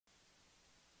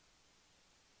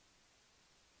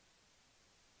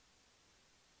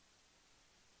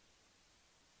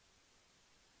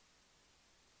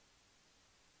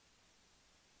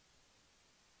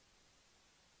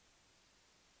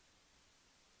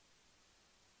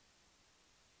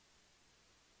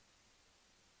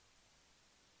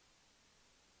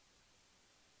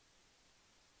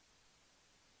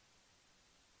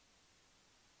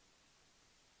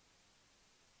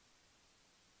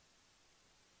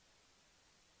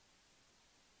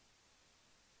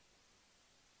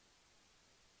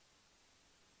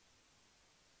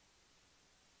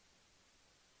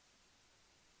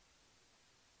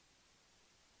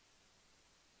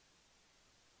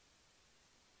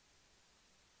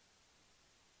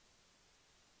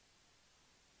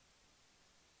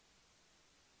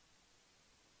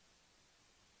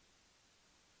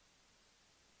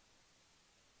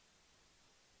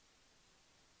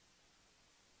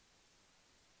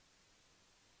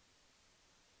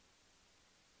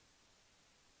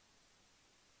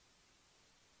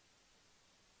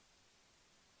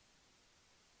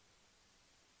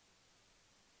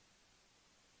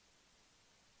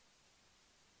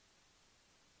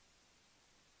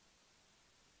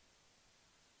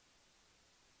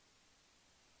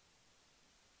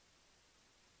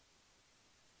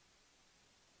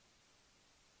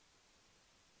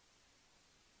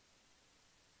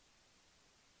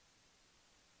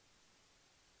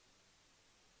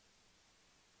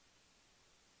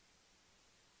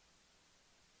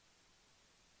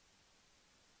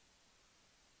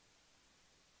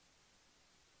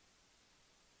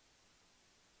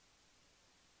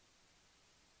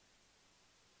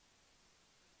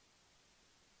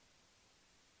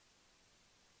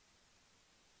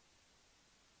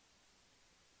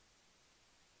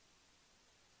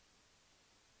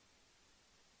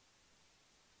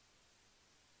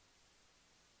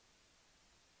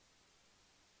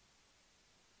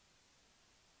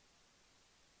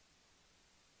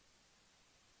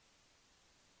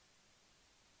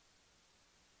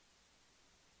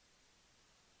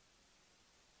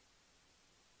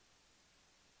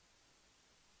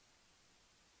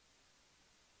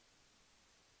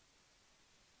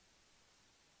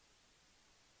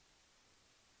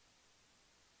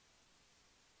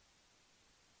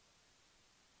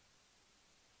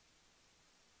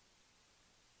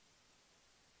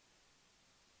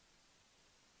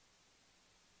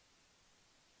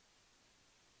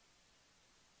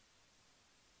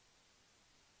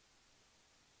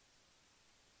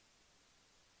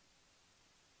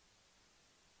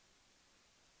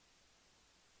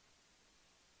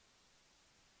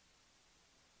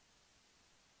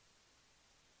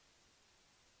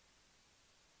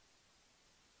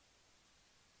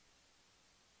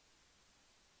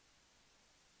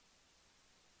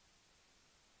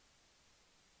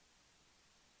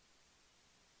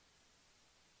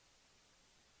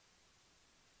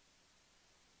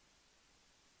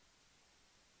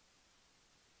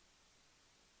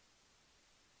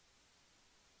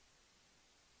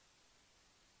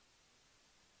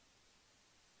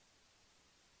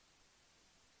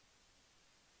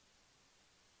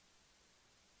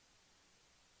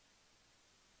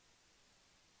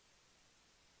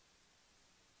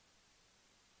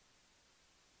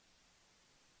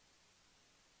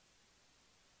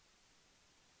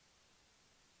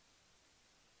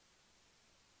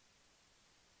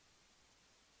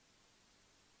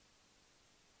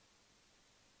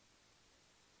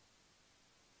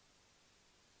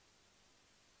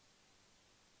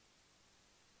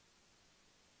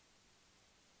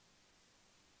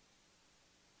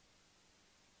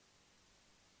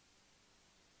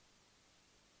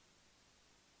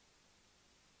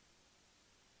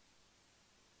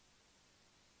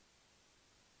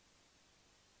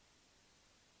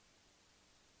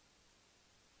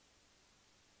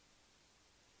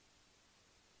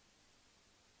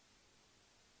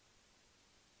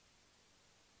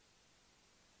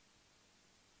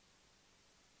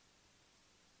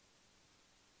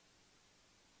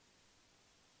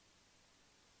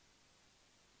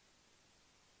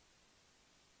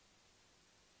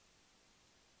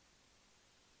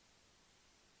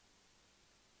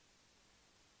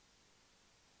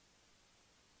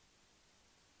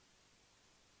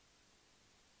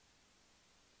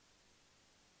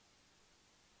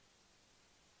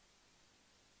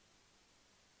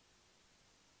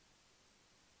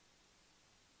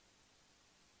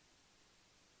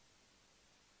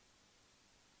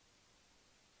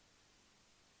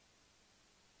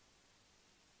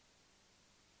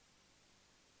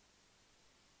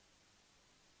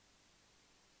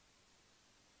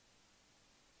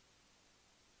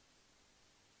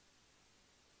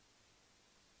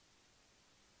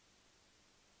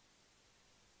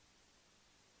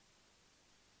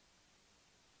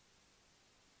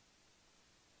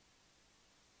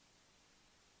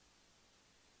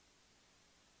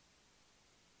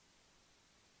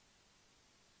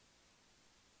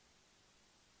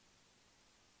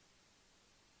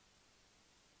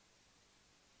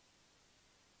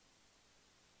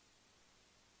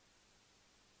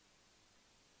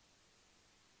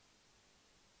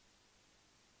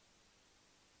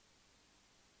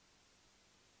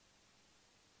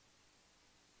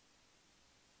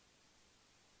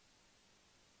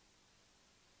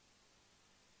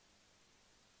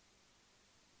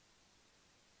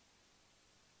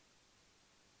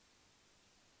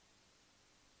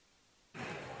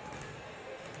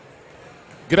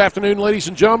Good afternoon, ladies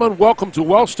and gentlemen. Welcome to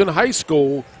Wellston High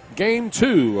School, Game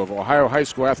 2 of Ohio High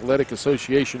School Athletic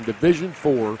Association Division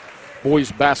IV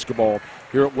boys basketball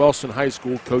here at Wellston High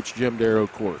School, Coach Jim Darrow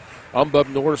Court. I'm Bub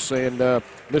Norris, and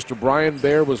Mr. Brian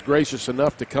Bear was gracious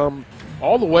enough to come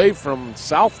all the way from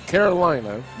South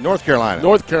Carolina. North Carolina.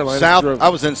 North Carolina. I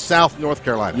was in South North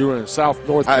Carolina. You were in South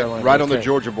North Carolina. Right on the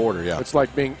Georgia border, yeah. It's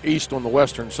like being east on the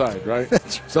western side, right?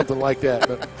 Something like that.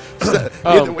 But,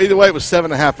 either way, it was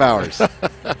 7.5 hours.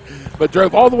 But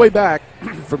drove all the way back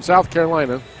from South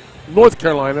Carolina, North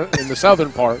Carolina, in the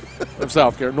southern part of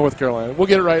North Carolina. We'll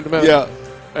get it right in a minute. Yeah.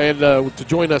 And to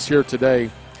join us here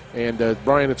today. And,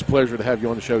 Brian, it's a pleasure to have you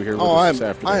on the show here with us this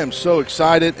afternoon. I am so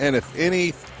excited. And if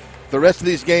the rest of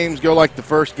these games go like the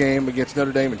first game against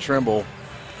Notre Dame and Trimble,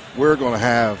 we're going to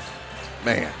have,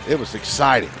 man, it was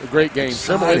exciting. A great game.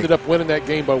 Trimble ended up winning that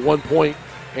game by 1 point.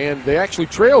 And they actually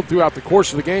trailed throughout the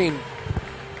course of the game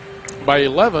by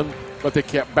 11, but they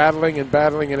kept battling and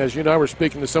battling. And as you know, I was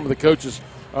speaking to some of the coaches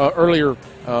earlier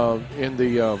in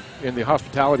the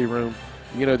hospitality room.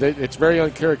 You know, it's very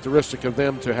uncharacteristic of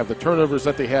them to have the turnovers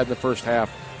that they had in the first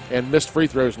half and missed free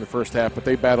throws in the first half, but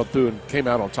they battled through and came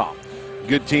out on top.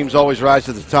 Good teams always rise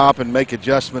to the top and make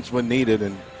adjustments when needed,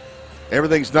 and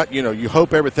everything's not, you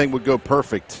hope everything would go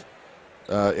perfect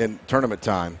in tournament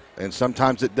time, and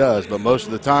sometimes it does, but most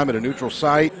of the time at a neutral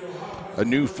site, a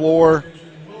new floor,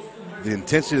 the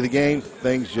intensity of the game,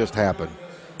 things just happen.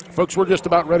 Folks, we're just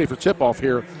about ready for tip-off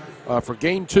here for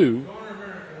Game 2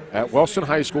 at Wellston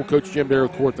High School. Coach Jim Darrow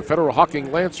Court, the Federal Hocking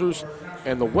Lancers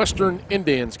and the Western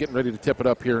Indians getting ready to tip it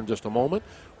up here in just a moment.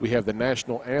 We have the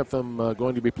national anthem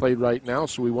going to be played right now,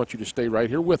 so we want you to stay right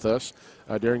here with us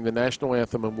during the national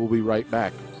anthem, and we'll be right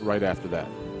back right after that.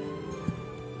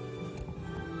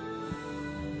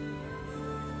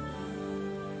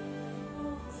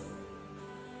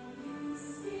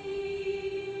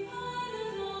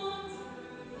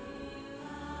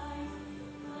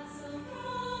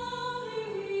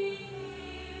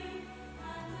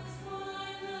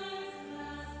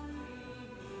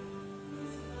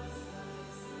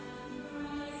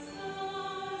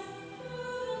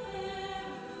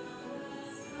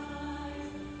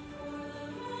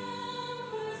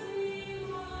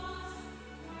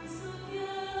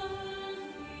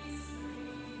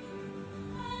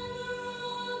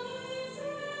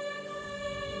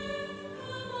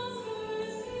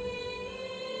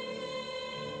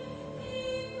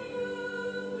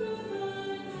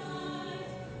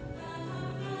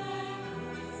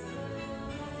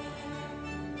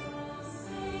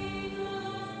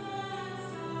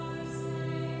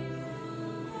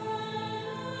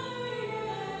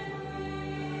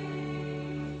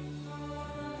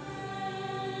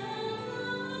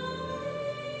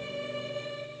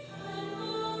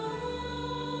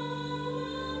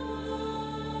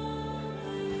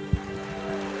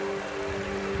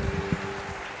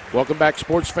 Welcome back,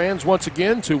 sports fans, once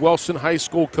again to Wellston High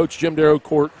School, Coach Jim Darrow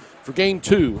Court for Game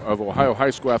 2 of Ohio High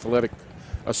School Athletic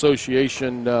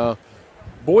Association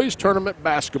Boys Tournament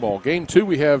Basketball. Game 2,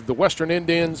 we have the Western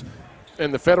Indians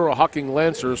and the Federal Hocking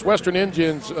Lancers. Western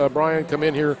Indians, Brian, come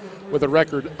in here with a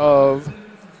record of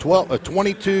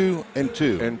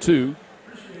 22-2.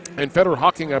 And Federal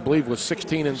Hocking, I believe, was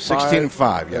 16-5.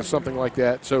 16-5, yeah. Something like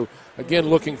that. So, again,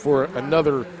 looking for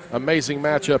another amazing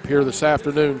matchup here this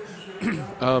afternoon.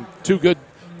 Two good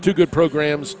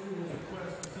programs.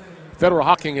 Federal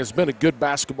Hocking has been a good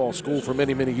basketball school for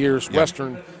many, many years. Yep.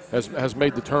 Western has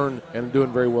made the turn and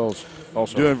doing very well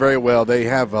also. Doing very well. They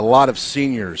have a lot of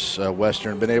seniors,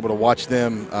 Western. Been able to watch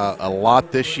them a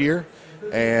lot this year.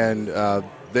 And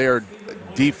they are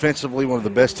defensively one of the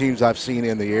best teams I've seen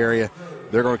in the area.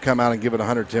 They're going to come out and give it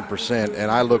 110%.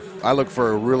 And I look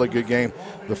for a really good game.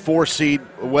 The 4-seed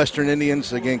Western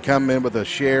Indians, again, come in with a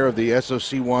share of the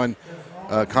SOC1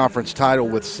 conference title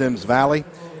with Sims Valley.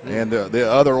 And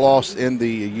the other loss in the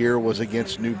year was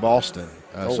against New Boston.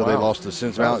 So they lost to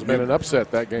Sims Valley. It's been an upset,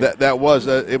 that game. That was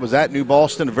it was at New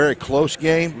Boston, a very close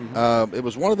game. Mm-hmm. It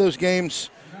was one of those games,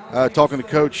 talking to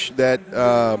Coach, that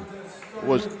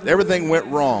was everything went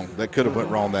wrong that could have went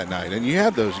wrong that night. And you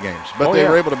have those games. But they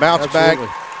were able to bounce back,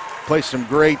 play some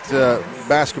great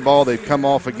basketball. They've come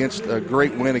off against a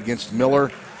great win against Miller.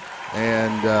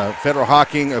 And Federal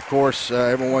Hocking, of course,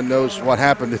 everyone knows what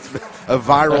happened. It's a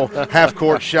viral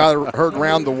half-court shot heard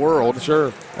around the world.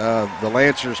 Sure. The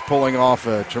Lancers pulling off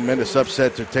a tremendous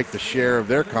upset to take the share of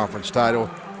their conference title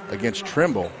against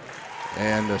Trimble.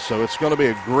 And so it's going to be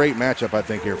a great matchup, I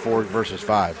think, here, 4 versus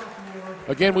 5.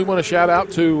 Again, we want to shout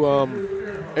out to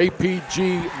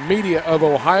APG Media of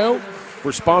Ohio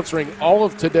for sponsoring all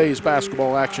of today's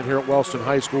basketball action here at Wellston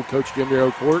High School. Coach Jim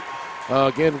Darrow Court.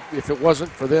 Again, if it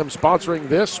wasn't for them sponsoring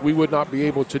this, we would not be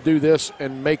able to do this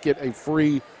and make it a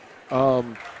free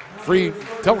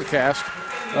telecast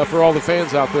for all the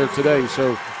fans out there today.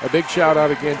 So a big shout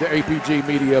out again to APG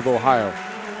Media of Ohio.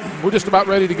 We're just about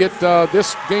ready to get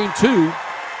this game 2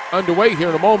 underway here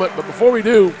in a moment. But before we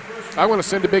do, I want to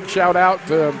send a big shout out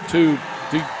to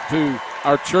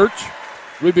our church,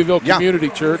 Rubyville Community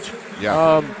Church.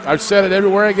 Yeah. I've said it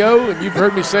everywhere I go, and you've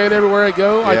heard me say it everywhere I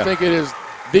go. Yeah. I think it is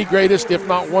the greatest, if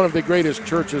not one of the greatest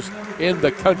churches in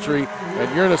the country.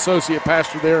 And you're an associate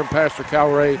pastor there, and Pastor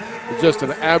Calray is just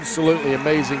an absolutely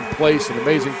amazing place, an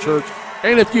amazing church.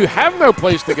 And if you have no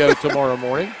place to go tomorrow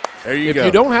morning, if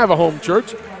you don't have a home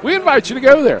church, we invite you to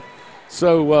go there.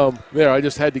 So there, I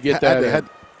just had to get that in.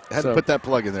 Had to put that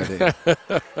plug in there, didn't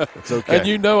you? It's okay. And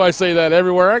you know I say that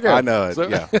everywhere I go. I know it, so,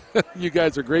 yeah. You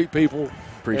guys are great people.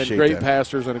 Appreciate and great that.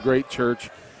 pastors and a great church.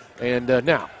 And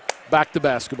now, back to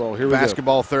basketball. Here we go.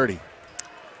 Basketball 30.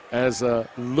 As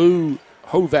Lou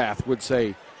Hovath would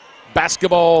say,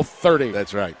 basketball 30.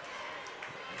 That's right.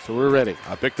 So we're ready.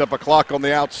 I picked up a clock on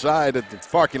the outside at the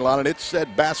parking lot, and it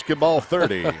said basketball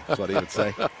 30. That's what he would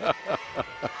say.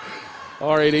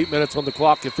 All right, 8 minutes on the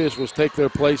clock. Officials take their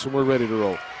place, and we're ready to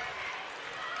roll.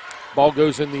 Ball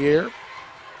goes in the air.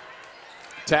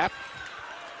 Tap.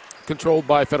 Controlled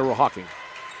by Federal Hocking.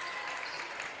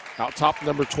 Out top,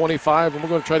 number 25, and we're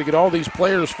going to try to get all these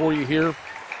players for you here.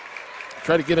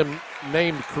 Try to get them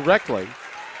named correctly.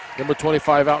 Number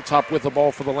 25 out top with the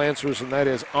ball for the Lancers, and that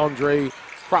is Andre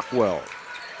Crockwell.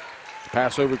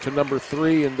 Pass over to number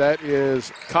 3, and that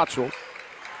is Cottrell.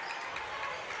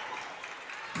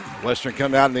 Western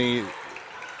come out in the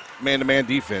man-to-man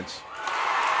defense.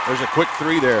 There's a quick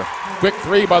 3 there. Quick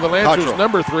 3 by the Lancers, Cottrell.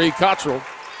 number 3, Cottrell,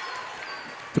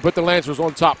 to put the Lancers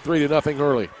on top 3-0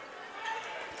 early.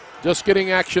 Just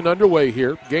getting action underway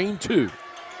here. Game 2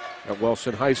 at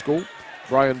Wellston High School.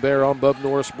 Brian Bear on Bub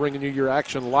Norris bringing you your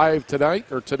action live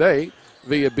today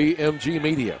via BMG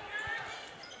Media.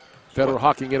 Federal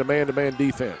Hocking in a man-to-man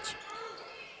defense.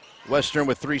 Western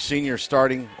with 3 seniors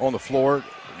starting on the floor.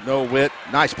 Noah Witt.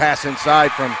 Nice pass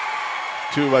inside to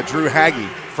Drew Hagee,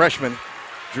 freshman.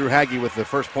 Drew Hagee with the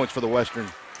first points for the Western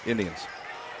Indians.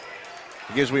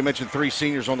 Again, as we mentioned, 3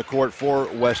 seniors on the court for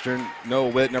Western. Noah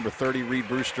Witt, number 30, Reed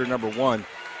Brewster, number 1,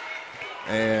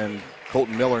 and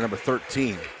Colton Miller, number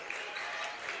 13.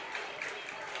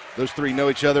 Those 3 know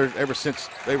each other ever since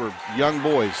they were young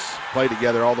boys, played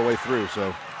together all the way through,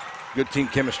 so good team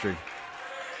chemistry.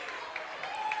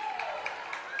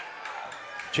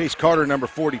 Chase Carter, number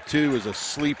 42, is a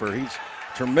sleeper. He's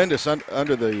tremendous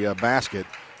under the basket,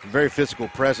 very physical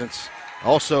presence.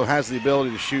 Also has the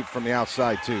ability to shoot from the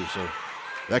outside, too, so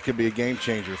that could be a game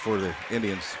changer for the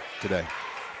Indians today.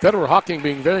 Federal Hocking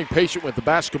being very patient with the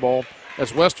basketball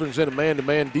as Western's in a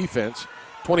man-to-man defense.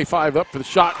 25 up for the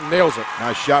shot and nails it.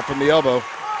 Nice shot from the elbow.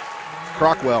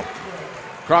 Crockwell.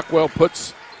 Crockwell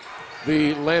puts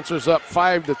the Lancers up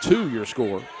 5-2, your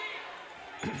score.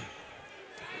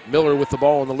 Miller with the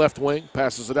ball on the left wing,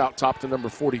 passes it out top to number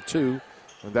 42,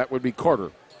 and that would be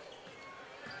Carter.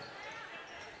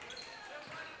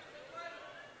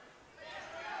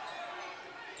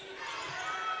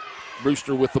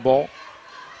 Brewster with the ball.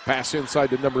 Pass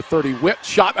inside to number 30, Witt.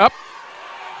 Shot up.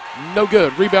 No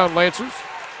good. Rebound, Lancers.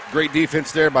 Great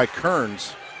defense there by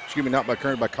Kearns. Excuse me, not by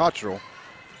Kearns, by Cottrell.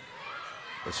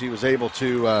 As he was able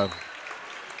to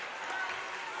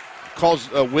cause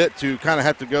Witt to kind of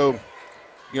have to go,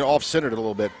 off-centered a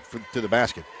little bit to the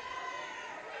basket.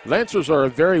 Lancers are a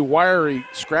very wiry,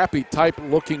 scrappy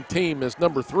type-looking team, as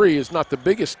number 3 is not the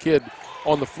biggest kid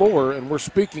on the floor, and we're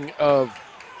speaking of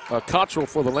Cottrell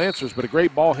for the Lancers, but a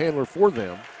great ball handler for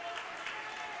them.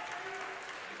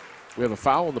 We have a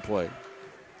foul on the play.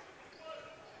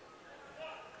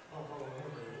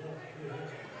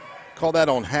 Call that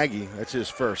on Hagee. That's his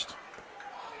first.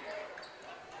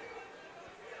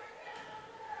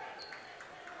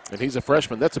 And he's a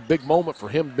freshman. That's a big moment for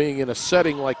him being in a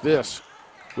setting like this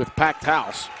with packed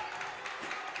house.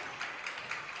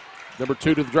 Number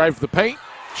 2 to the drive for the paint.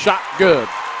 Shot good.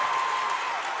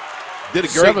 Did a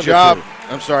great job.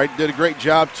 Did a great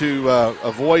job to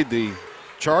avoid the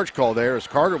charge call there as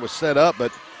Carter was set up,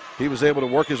 but he was able to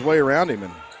work his way around him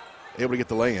and able to get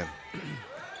the lay-in.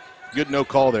 Good no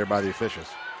call there by the officials.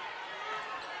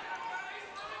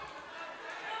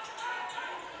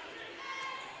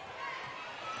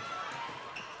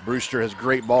 Brewster has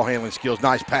great ball handling skills.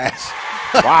 Nice pass.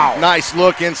 Wow. Nice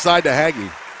look inside to Hagee.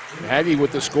 Hagee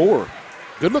with the score.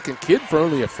 Good-looking kid for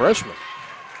only a freshman.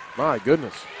 My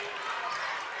goodness.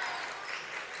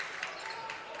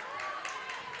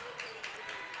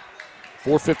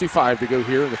 .4:55 to go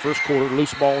here in the first quarter.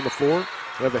 Loose ball on the floor.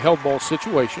 We have a held ball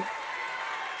situation.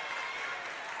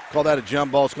 Call that a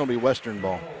jump ball. It's going to be Western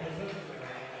ball.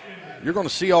 You're going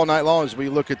to see all night long as we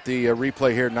look at the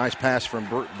replay here. Nice pass from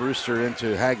Brewster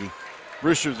into Haggie.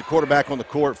 Brewster's the quarterback on the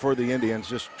court for the Indians.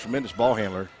 Just tremendous ball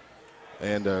handler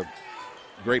and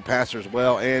great passer as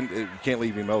well. And you can't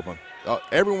leave him open.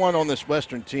 Everyone on this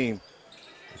Western team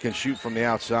can shoot from the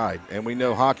outside. And we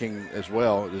know Hocking as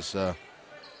well is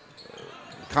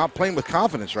playing with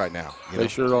confidence right now. They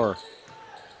sure are.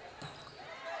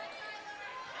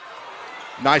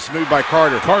 Nice move by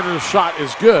Carter. Carter's shot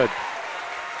is good.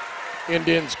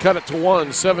 Indians cut it to 1,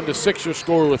 7-6 your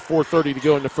score with 4:30 to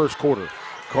go in the first quarter.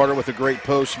 Carter with a great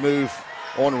post move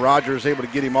on Rogers, able to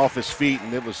get him off his feet,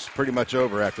 and it was pretty much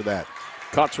over after that.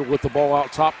 Kotzer with the ball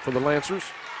out top for the Lancers.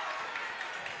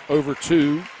 Over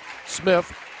to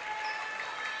Smith.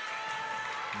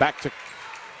 Back to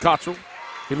Kotzer.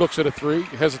 He looks at a three.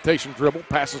 Hesitation dribble.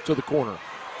 Passes to the corner.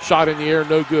 Shot in the air,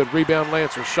 no good. Rebound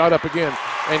Lancers. Shot up again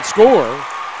and score.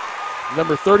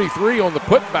 Number 33 on the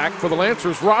putback for the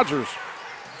Lancers, Rogers.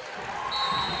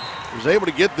 He was able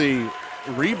to get the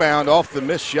rebound off the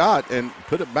missed shot and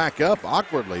put it back up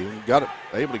awkwardly and got it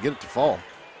able to get it to fall.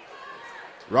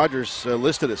 Rogers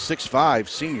listed at 6'5",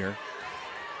 senior.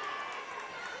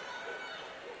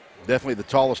 Definitely the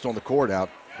tallest on the court out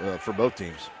for both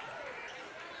teams.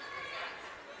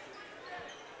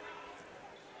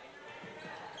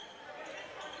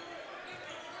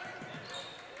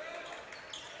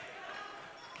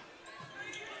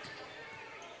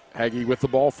 Haggie with the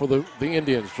ball for the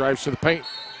Indians. Drives to the paint.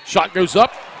 Shot goes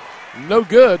up. No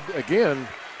good. Again,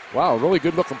 wow, really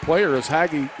good-looking player is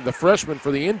Haggie, the freshman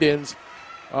for the Indians.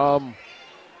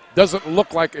 Doesn't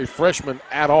look like a freshman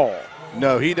at all.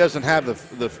 No, he doesn't have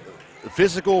the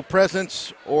physical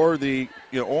presence or the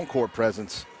on-court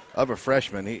presence of a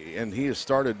freshman. He has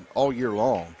started all year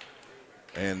long.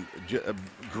 And a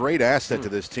great asset to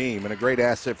this team and a great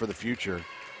asset for the future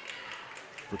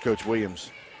for Coach Williams.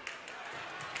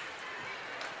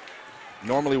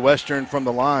 Normally Western from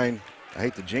the line, I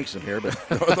hate to jinx them here, but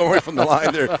normally from the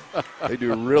line they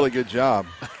do a really good job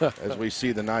as we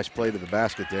see the nice play to the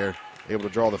basket there. Able to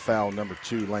draw the foul, number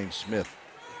 2, Lane Smith.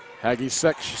 Haggie's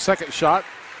second shot.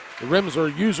 The rims are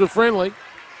user-friendly.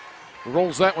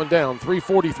 Rolls that one down.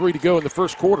 3:43 to go in the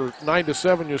first quarter.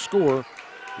 9-7 your score.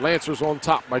 Lancers on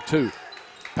top by 2.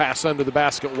 Pass under the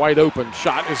basket, wide open.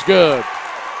 Shot is good.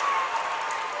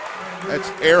 That's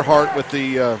Earhart with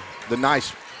the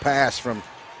nice pass from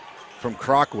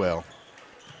Crockwell.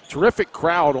 Terrific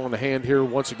crowd on the hand here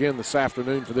once again this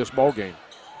afternoon for this ball game.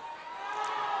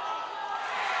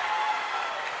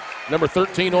 Number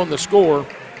 13 on the score,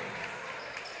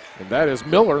 and that is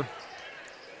Miller.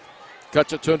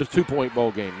 Cuts it to a 2-point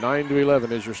ball game.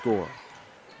 9-11 is your score.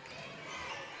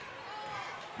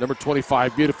 Number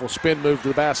 25, beautiful spin move to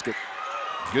the basket.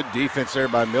 Good defense there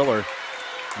by Miller.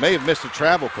 May have missed a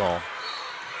travel call.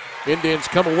 Indians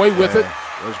come away with it.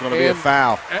 There's going to be a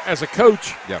foul. As a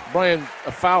coach, yeah. Brian,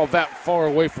 a foul that far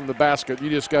away from the basket, you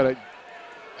just got to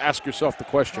ask yourself the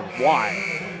question,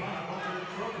 why?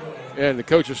 And the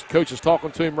coach is talking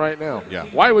to him right now. Yeah.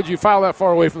 Why would you foul that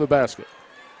far away from the basket?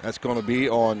 That's going to be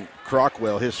on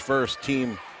Crockwell, his first,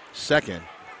 team second.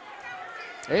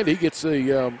 And he gets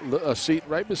a seat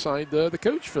right beside the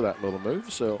coach for that little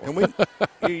move. So, and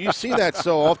you see that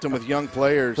so often with young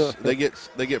players. They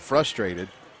get frustrated,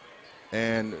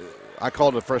 and I call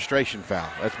it a frustration foul.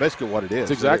 That's basically what it is.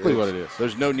 That's exactly what it is.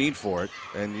 There's no need for it,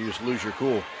 and you just lose your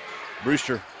cool.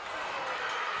 Brewster.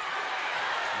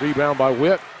 Rebound by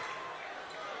Witt.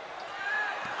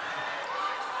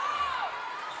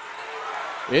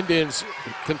 Indians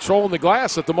controlling the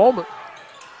glass at the moment.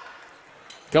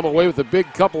 Come away with a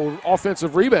big couple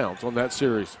offensive rebounds on that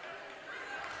series.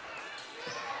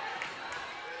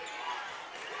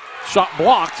 Shot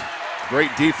blocked.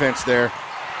 Great defense there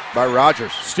by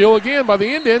Rogers. Steal again by the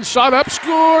Indians. Shot up,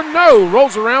 score, no.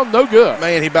 Rolls around, no good.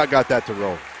 Man, he about got that to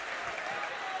roll.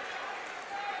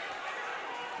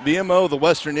 The MO of the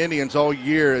Western Indians all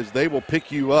year is they will pick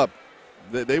you up.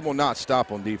 They will not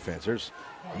stop on defense. There's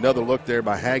another look there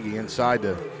by Haggie inside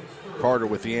to Carter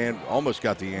with the and. Almost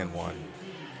got the and one.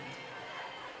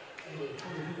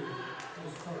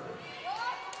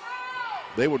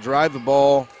 They will drive the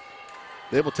ball.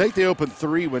 They will take the open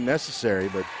three when necessary,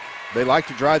 but they like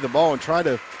to drive the ball and try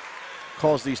to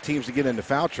cause these teams to get into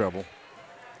foul trouble.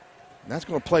 And that's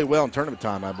going to play well in tournament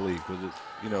time, I believe, because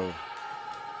you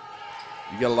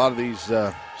got a lot of these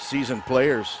seasoned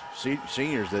players,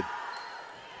 seniors, that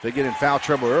if they get in foul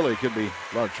trouble early, it could be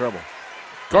a lot of trouble.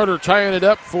 Carter tying it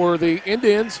up for the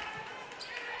Indians.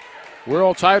 We're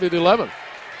all tied at 11.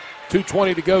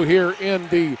 2:20 to go here in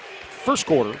the first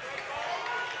quarter.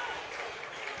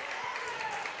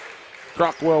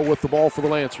 Crockwell with the ball for the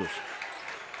Lancers.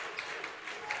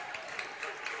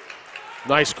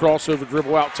 Nice crossover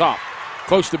dribble out top.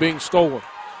 Close to being stolen.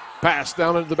 Pass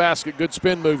down into the basket. Good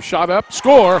spin move. Shot up.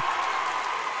 Score.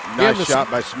 Nice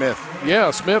shot by Smith.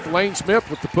 Yeah, Lane Smith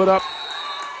with the put up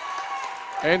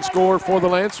and score for the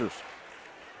Lancers.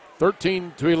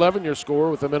 13-11 your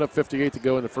score with 1:58 to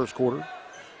go in the first quarter.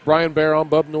 Brian Barron,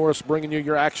 Bub Norris bringing you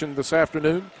your action this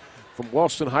afternoon from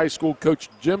Wellston High School. Coach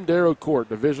Jim Darrow Court,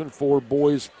 Division IV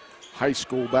boys high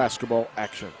school basketball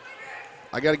action.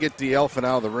 I got to get the elephant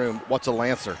out of the room. What's a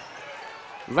Lancer?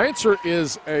 Lancer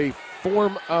is a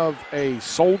form of a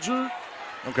soldier.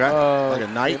 Okay, like a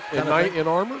knight in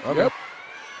armor. Okay. Yep.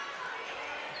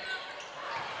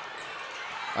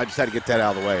 I just had to get that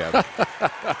out of the way.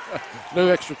 No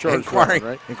extra charge.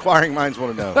 Inquiring minds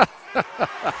want to know.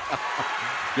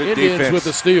 Good Indians defense. with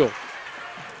the steal.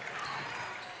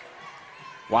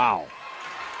 Wow.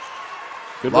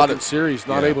 Good looking series,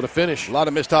 not able to finish. A lot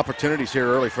of missed opportunities here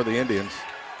early for the Indians.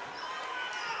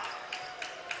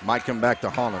 Might come back to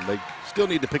haunt them. They still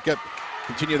need to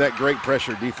continue that great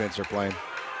pressure defense they're playing.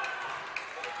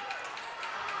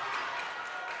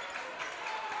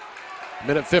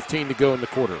 Minute 15 to go in the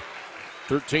quarter.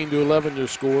 13-11 your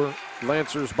score.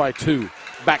 Lancers by 2.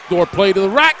 Backdoor play to the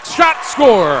rack. Shot,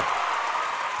 score.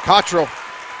 Cottrell.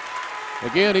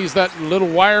 Again, he's that little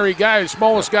wiry guy,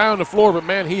 smallest guy on the floor, but,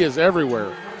 man, he is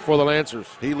everywhere for the Lancers.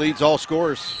 He leads all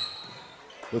scorers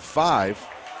with 5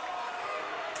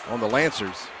 on the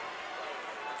Lancers.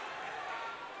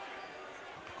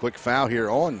 Quick foul here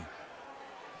on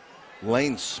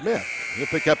Lane Smith. He'll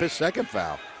pick up his second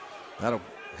foul. That'll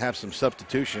have some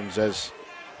substitutions as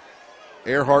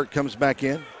Earhart comes back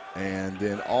in. And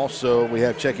then also we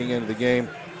have checking into the game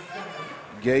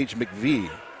Gage McVie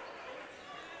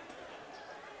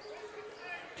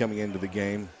coming into the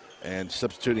game and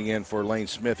substituting in for Lane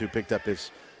Smith, who picked up his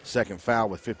second foul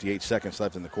with 58 seconds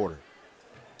left in the quarter.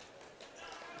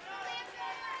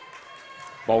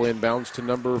 Ball inbounds to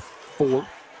number 4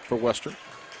 for Western.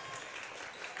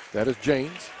 That is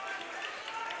James.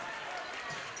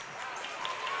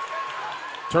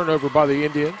 Turnover by the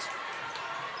Indians.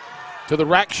 To the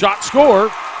rack, shot, score.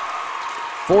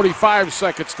 45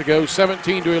 seconds to go.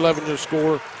 17-11 your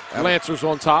score. Lancers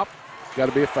on top. Got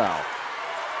to be a foul.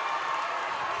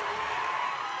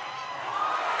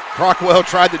 Crockwell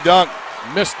tried the dunk.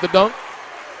 Missed the dunk.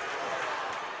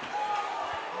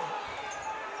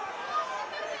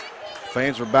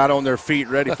 Fans were about on their feet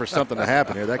ready for something to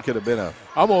happen here. That could have been a...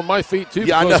 I'm on my feet, too,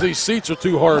 because these seats are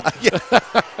too hard.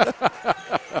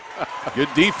 Good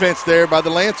defense there by the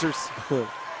Lancers. Ooh!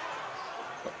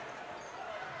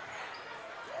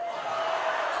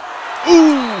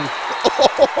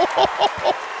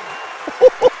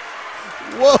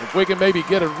 Whoa. If we can maybe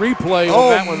get a replay on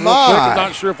that one real quick. I'm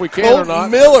not sure if we can Colt or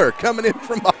not. Miller coming in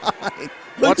from behind.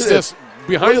 Watch this.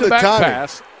 Behind the back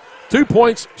pass. 2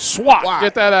 points, swat. Wow.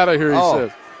 Get that out of here, he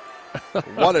says.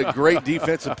 What a great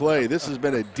defensive play. This has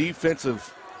been a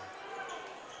defensive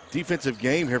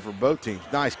game here for both teams.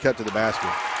 Nice cut to the basket.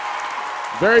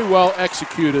 Very well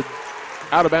executed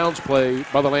out-of-bounds play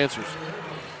by the Lancers.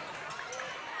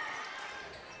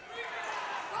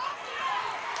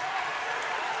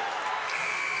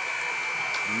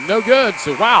 No good.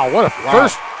 So, wow, what a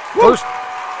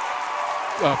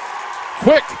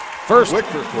quick first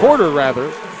quarter, rather.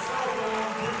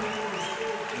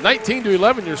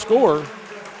 19-11 your score.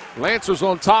 Lancers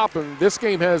on top, and this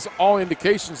game has all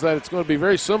indications that it's going to be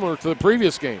very similar to the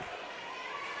previous game.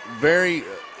 Very,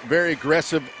 very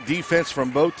aggressive defense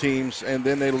from both teams, and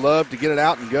then they love to get it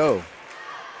out and go.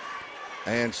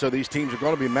 And so these teams are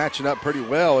going to be matching up pretty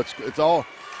well. It's all,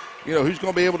 who's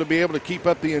going to be able to keep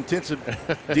up the intensive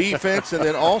defense, and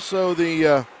then also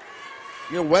the,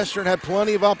 Western had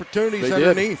plenty of opportunities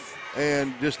underneath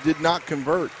and just did not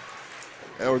convert.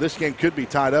 Or this game could be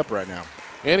tied up right now.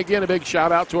 And again, a big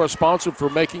shout out to our sponsor for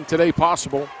making today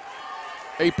possible,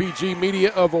 APG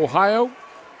Media of Ohio.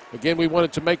 Again, we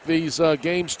wanted to make these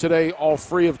games today all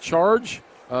free of charge.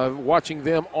 Watching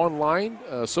them online,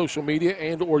 social media,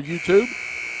 and or YouTube.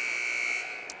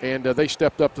 And they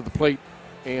stepped up to the plate,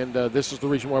 and this is the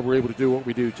reason why we're able to do what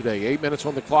we do today. 8 minutes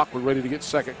on the clock. We're ready to get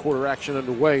second quarter action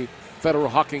underway. Federal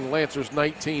Hocking Lancers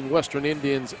 19, Western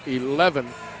Indians 11.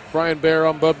 Brian Bear,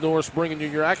 I'm Bub Norris, bringing you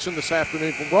your action this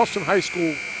afternoon from Wellston High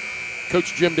School.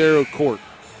 Coach Jim Darrow Court.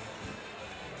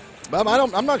 Bob,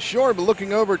 I'm not sure, but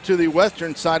looking over to the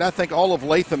Western side, I think all of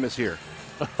Latham is here.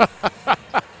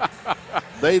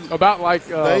 They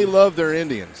love their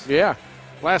Indians. Yeah.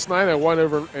 Last night I went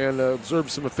over and observed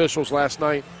some officials last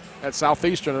night at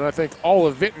Southeastern, and I think all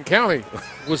of Vinton County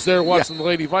was there watching the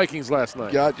Lady Vikings last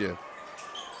night. Gotcha.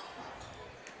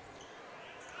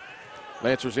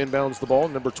 Lancers inbounds the ball,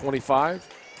 number 25.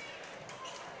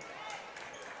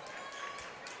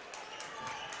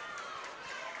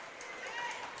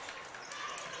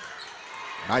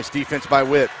 Nice defense by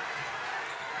Witt.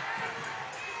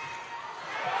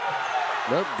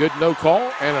 Nope, good no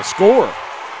call and a score.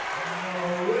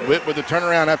 Witt with the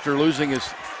turnaround after losing his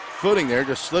footing there,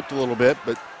 just slipped a little bit,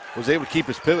 but was able to keep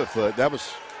his pivot foot. That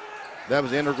was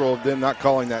integral of them not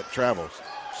calling that travel.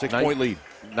 6-point lead.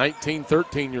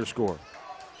 19-13 your score.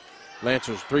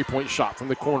 Lancers 3-point shot from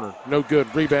the corner. No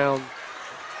good. Rebound.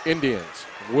 Indians.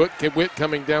 Witt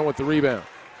coming down with the rebound.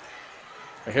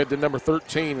 Ahead to number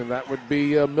 13, and that would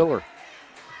be Miller.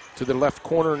 To the left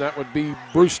corner, and that would be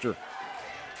Brewster.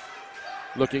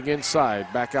 Looking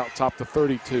inside. Back out top to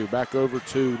 32. Back over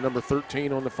to number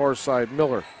 13 on the far side,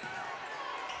 Miller.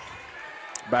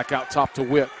 Back out top to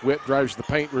Witt. Witt drives the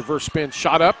paint. Reverse spin.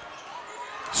 Shot up.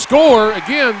 Score.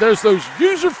 Again, there's those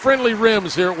user-friendly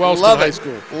rims here at Wellston High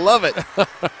School. Love it.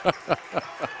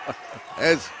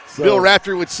 As Bill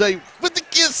Rafter would say, with the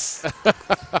kiss.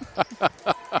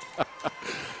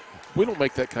 We don't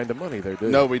make that kind of money there, do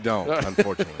we? No, we don't,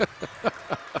 unfortunately.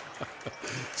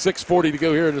 6:40 to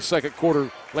go here in the second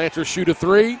quarter. Lancers shoot a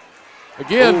three.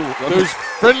 Again, those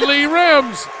friendly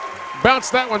rims.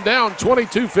 Bounce that one down.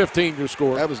 22-15 your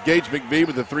score. That was Gage McVie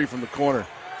with the three from the corner.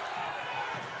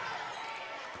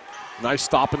 Nice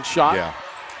stop and shot. Yeah.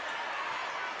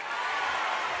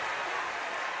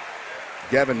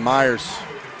 Gavin Myers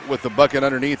with the bucket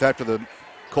underneath after the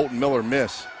Colton Miller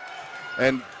miss.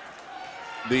 And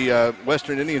the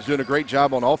Western Indians doing a great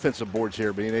job on offensive boards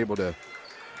here, being able to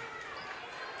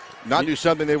not do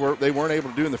something they weren't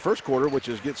able to do in the first quarter, which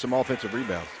is get some offensive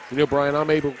rebounds. You know, Brian,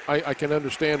 I can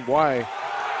understand why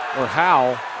or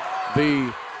how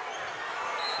the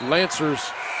Lancers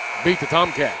beat the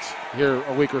Tomcats here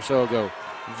a week or so ago.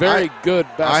 Very good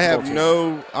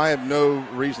basketball team. I have no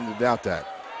reason to doubt that.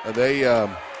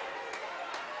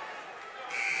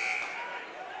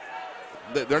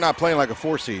 They're not playing like a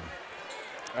 4 seed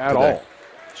at all.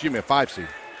 Excuse me, a 5 seed.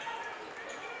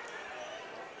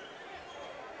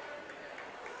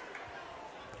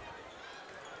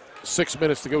 Six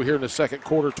minutes to go here in the second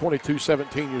quarter.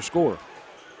 22-17 your score.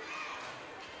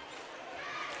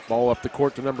 Ball up the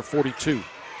court to number 42,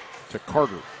 to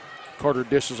Carter. Carter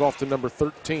dishes off to number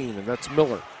 13, and that's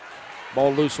Miller.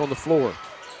 Ball loose on the floor.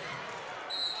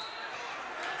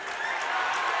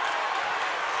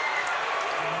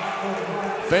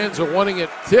 Fans are wanting it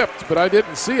tipped, but I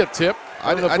didn't see a tip.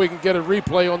 I don't know if we can get a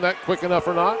replay on that quick enough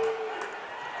or not.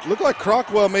 Looked like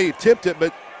Crockwell may have tipped it,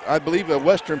 but I believe a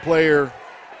Western player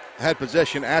had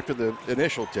possession after the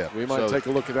initial tip. We might take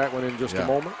a look at that one in just a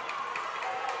moment.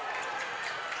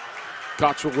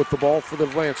 Cottrell with the ball for the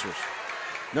Lancers.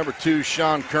 Number 2,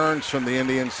 Sean Kearns from the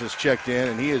Indians has checked in,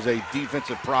 and he is a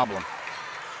defensive problem.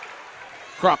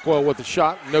 Crockwell with the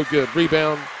shot, no good.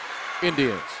 Rebound,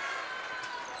 Indians.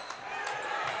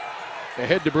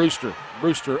 Ahead to Brewster.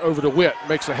 Brewster over to Witt,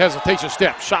 makes a hesitation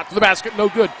step. Shot to the basket, no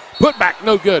good. Put back,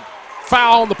 no good.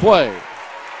 Foul on the play.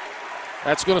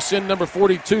 That's going to send number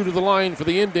 42 to the line for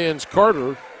the Indians,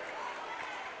 Carter.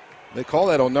 They call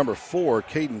that on number 4,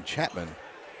 Caden Chapman.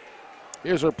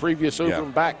 Here's our previous over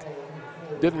and back.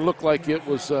 Didn't look like it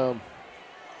was, Well,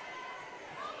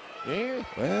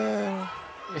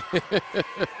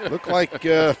 looked like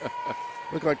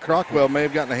Crockwell may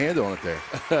have gotten a hand on it there.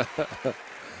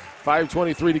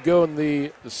 5:23 to go in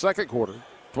the second quarter.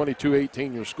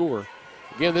 22-18 your score.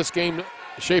 Again, this game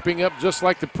shaping up just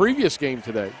like the previous game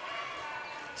today.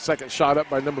 Second shot up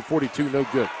by number 42, no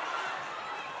good.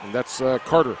 And that's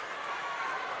Carter.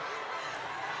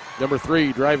 Number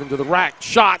 3 driving to the rack.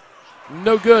 Shot,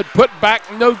 no good. Put back,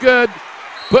 no good.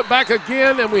 Put back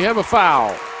again, and we have a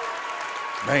foul.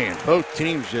 Man, both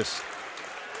teams just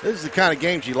 – this is the kind of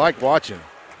games you like watching.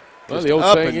 Well, the old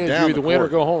saying is you either win or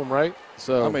go home, right?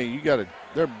 So I mean, you got to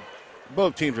 – they're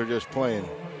both teams are just playing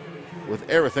with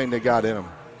everything they got in them.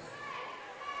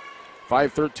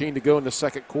 5:13 to go in the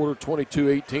second quarter,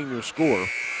 22-18 your score. I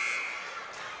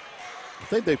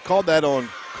think they've called that on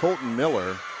Colton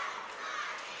Miller.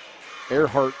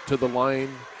 Earhart to the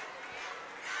line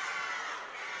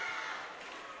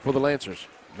for the Lancers.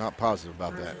 Not positive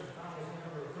about that.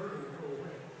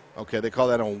 Okay, they call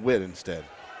that on Witt instead.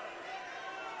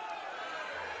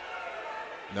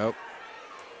 Nope.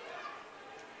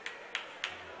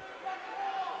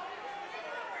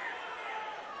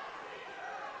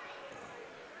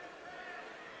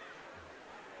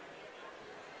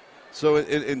 So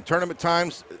in tournament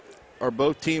times, are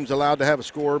both teams allowed to have a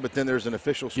scorer, but then there's an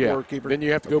official scorekeeper? Then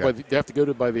you have to go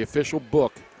by the official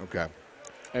book. Okay.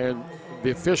 And the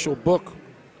official book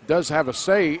does have a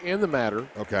say in the matter.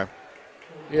 Okay.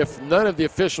 if none of the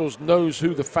officials knows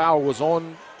who the foul was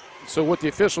on. So what the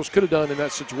officials could have done in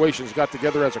that situation is got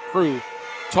together as a crew,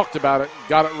 talked about it,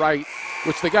 got it right,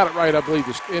 which they got it right, I believe,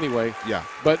 anyway. Yeah.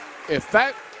 But if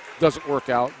that doesn't work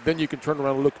out, then you can turn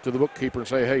around and look to the bookkeeper and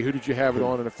say, hey, who did you have it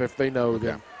on? And if they know,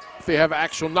 then if they have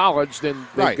actual knowledge, then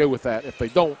they go with that. If they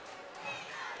don't.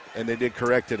 And they did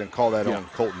correct it and call that on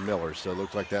Colton Miller. So it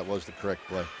looks like that was the correct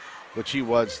play, which he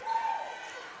was.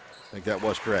 I think that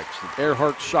was correct.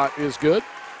 Earhart's shot is good.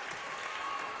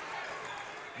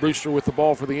 Brewster with the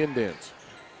ball for the Indians.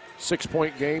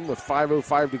 6-point game with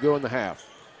 5:05 to go in the half.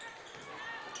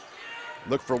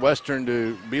 Look for Western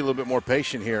to be a little bit more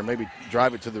patient here, maybe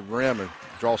drive it to the rim and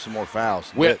draw some more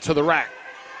fouls. Witt to the rack.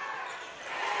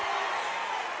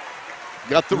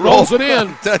 Got the rolls it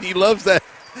in. He loves that.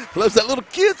 Loves that little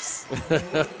kiss.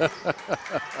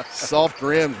 Soft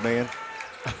rims, man.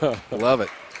 Love it.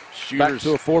 Shooters. Back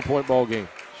to a 4-point ball game.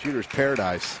 Shooter's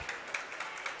paradise.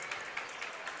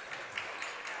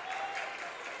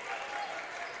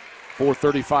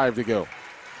 .435 to go.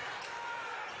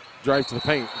 Drive to the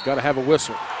paint. Got to have a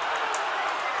whistle.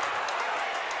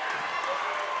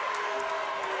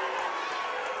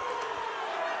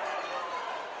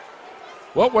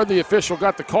 Well, whether the official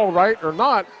got the call right or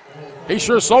not, he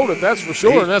sure sold it, that's for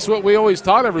sure, and that's what we always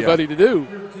taught everybody to do.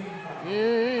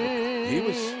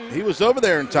 He was over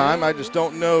there in time. I just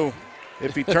don't know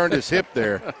if he turned his hip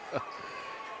there.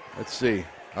 Let's see.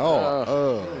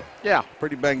 Yeah.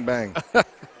 Pretty bang.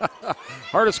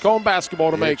 Hardest call in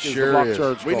basketball to make is the block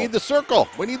charge call. We need the circle.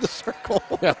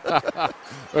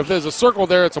 If there's a circle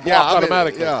there, it's a block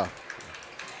automatically. Yeah.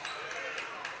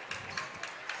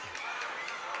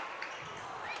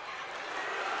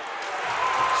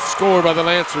 Scored by the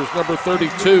Lancers, number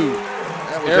 32.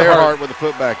 That was Earhart with the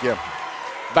putback, yeah.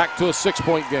 Back to a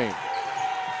 6-point game.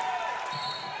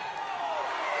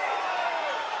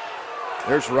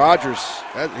 There's Rogers.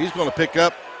 He's going to pick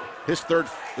up his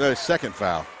second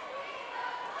foul.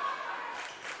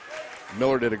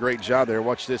 Miller did a great job there.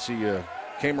 Watch this. He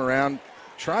came around,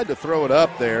 tried to throw it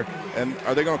up there. And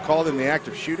are they going to call it in the act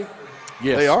of shooting?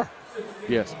 Yes. They are?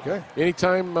 Yes. Okay.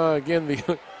 Anytime, again,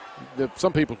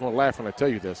 some people are going to laugh when I tell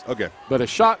you this. Okay. But a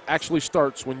shot actually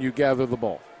starts when you gather the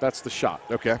ball. That's the shot.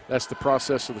 Okay. That's the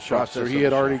process of the shot. So he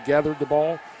had already gathered the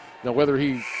ball. Now, when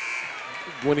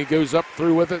he goes up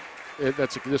through with it,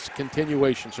 that's just a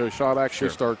continuation. So a shot actually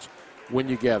starts when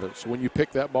you gather. So when you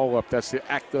pick that ball up, that's the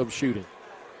act of shooting.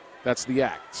 That's the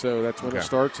act. So that's when it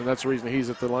starts, and that's the reason he's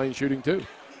at the line shooting too.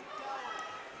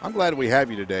 I'm glad we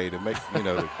have you today to make,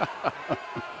 to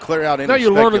clear out any Now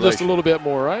you're learning this a little bit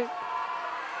more, right?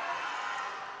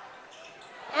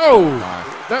 Oh,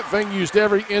 that thing used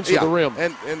every inch of the rim.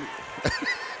 And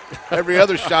every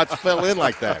other shot fell in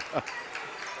like that.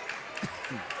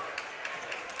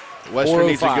 Western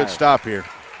needs a good stop here.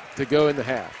 To go in the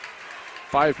half.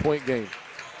 5-point game.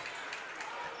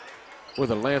 Where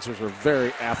the Lancers are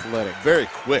very athletic. Very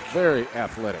quick. Very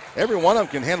athletic. Every one of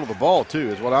them can handle the ball, too,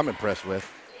 is what I'm impressed with.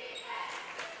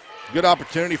 Good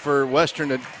opportunity for Western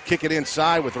to kick it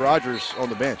inside with Rogers on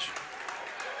the bench.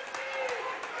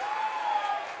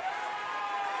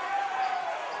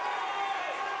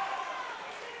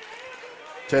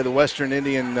 Tell you, the Western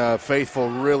Indian faithful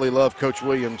really love Coach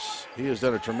Williams. He has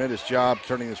done a tremendous job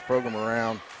turning this program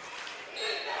around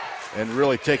and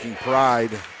really taking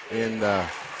pride in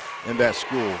that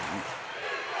school.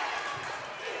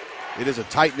 It is a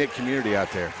tight-knit community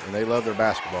out there, and they love their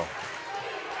basketball.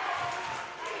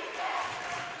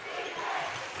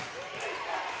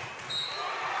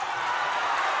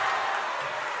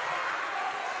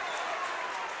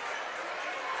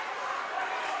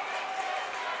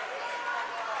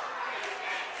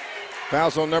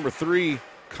 Fouls on number 3,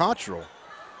 Cottrell.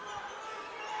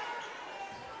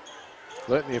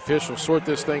 Letting the officials sort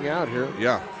this thing out here.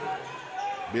 Yeah.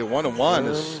 Be a 1-1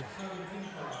 is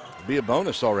be a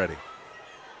bonus already.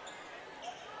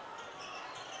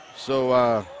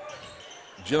 So,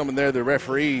 gentleman there, the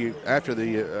referee, after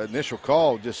the initial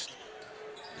call, just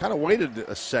kind of waited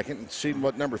a second and seen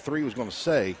what number 3 was going to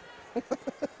say.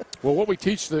 Well, what we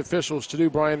teach the officials to do,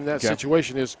 Brian, in that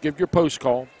situation is give your post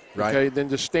call. Right. Okay, then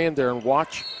just stand there and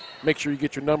watch. Make sure you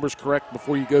get your numbers correct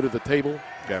before you go to the table.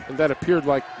 Okay. And that appeared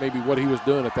like maybe what he was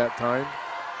doing at that time.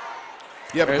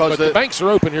 Yeah, because but the banks are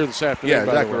open here this afternoon. Yeah,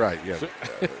 exactly right. Yeah,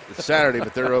 it's Saturday,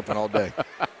 but they're open all day.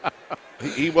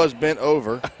 He was bent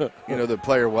over, the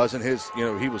player was, and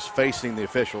he was facing the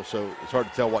official, so it's hard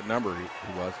to tell what number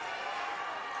he was.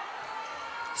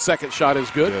 Second shot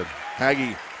is good.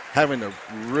 Haggie having a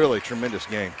really tremendous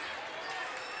game.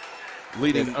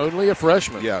 Leading and only a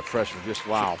freshman. Yeah, freshman. Just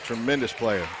wow, tremendous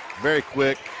player. Very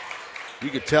quick. You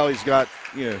could tell he's got,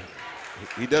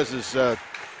 He does his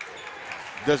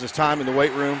time in the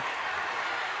weight room.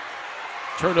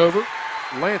 Turnover,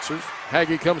 Lancers.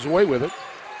 Haggie comes away with it.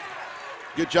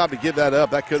 Good job to give that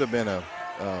up. That could have been a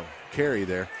carry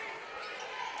there.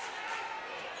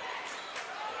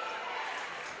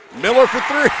 Miller for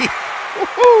three.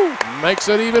 Woo-hoo. Makes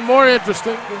it even more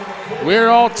interesting. We're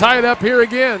all tied up here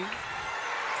again.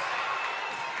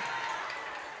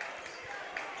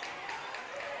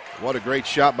 What a great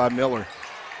shot by Miller.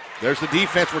 There's the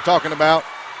defense we're talking about.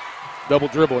 Double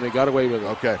dribble, and he got away with it.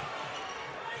 Okay.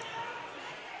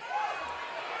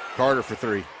 Carter for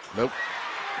three. Nope.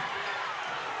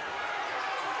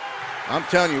 I'm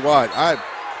telling you what,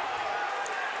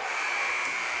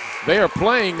 they are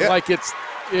playing like it's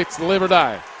live or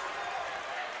die.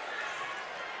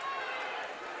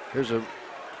 Here's a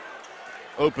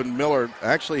open Miller.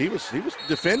 Actually, he was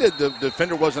defended. The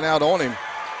defender wasn't out on him.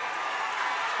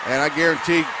 And I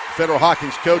guarantee Federal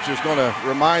Hocking's coach is going to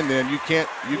remind them,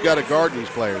 you've got to guard these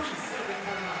players.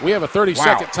 We have a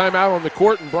 30-second timeout on the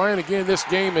court, and Brian, again, this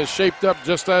game is shaped up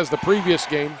just as the previous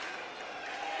game.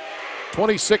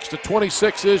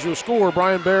 26-26 is your score.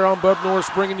 Brian Bear on Bub Norris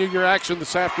bringing you your action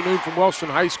this afternoon from Wellston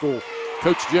High School.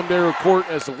 Coach Jim Darrow Court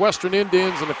as the Western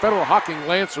Indians and the Federal Hocking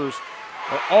Lancers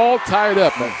are all tied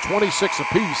up at 26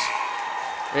 apiece.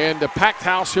 And a packed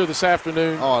house here this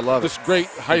afternoon. Oh, I love this great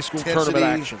high school tournament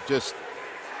action. Just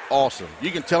awesome.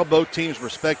 You can tell both teams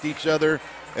respect each other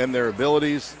and their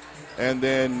abilities. And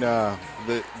then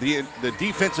the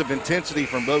defensive intensity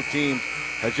from both teams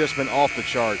has just been off the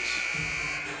charts.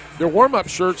 Their warm-up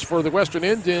shirts for the Western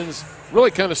Indians really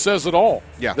kind of says it all.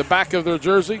 Yeah. The back of their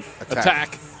jersey,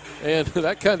 attack. And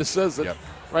that kind of says it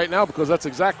right now because that's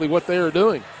exactly what they are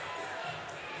doing.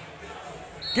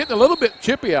 Getting a little bit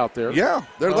chippy out there. Yeah,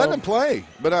 they're letting them play,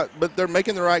 but they're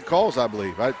making the right calls, I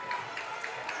believe.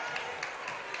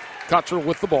 Cottrell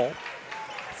with the ball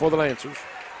for the Lancers,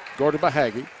 guarded by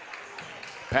Haggie.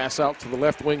 Pass out to the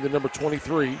left wing to number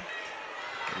 23. And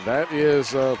that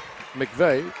is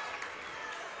McVeigh.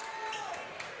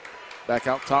 Back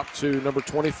out top to number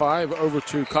 25, over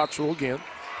to Cottrell again.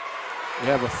 We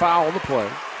have a foul on the play.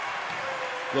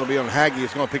 Going to be on Haggie.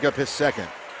 He's going to pick up his second.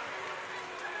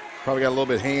 Probably got a little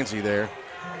bit handsy there.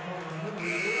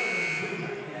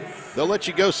 They'll let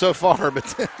you go so far,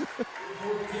 but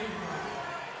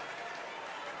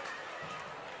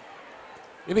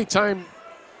anytime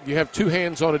you have two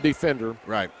hands on a defender,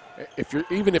 right? If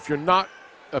you're not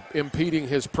impeding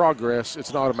his progress,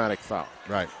 it's an automatic foul.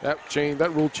 Right.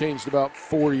 That rule changed about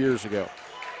 4 years ago.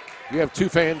 You have two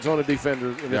hands on a defender,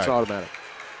 and it's automatic.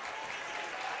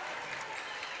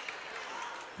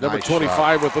 Number 25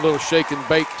 shot. With a little shake and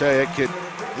bake. Tell you, that kid,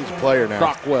 he's a player now.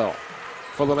 Crockwell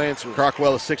for the Lancers.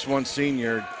 Crockwell, a 6'1"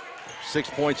 senior, 6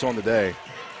 points on the day.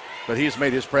 But he's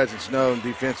made his presence known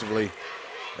defensively.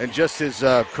 And just his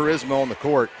charisma on the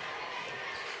court,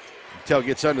 until it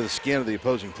gets under the skin of the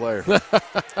opposing player.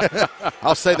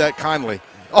 I'll say that kindly.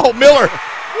 Oh, Miller.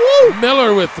 Woo!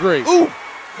 Miller with three. Ooh.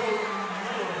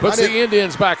 Puts the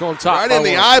Indians back on top. Right in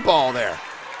the eyeball there.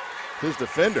 His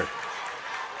defender.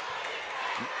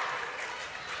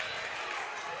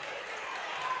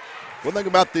 One thing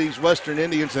about these Western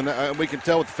Indians, and we can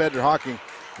tell with Federal Hocking,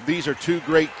 these are two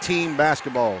great team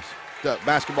basketball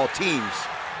teams.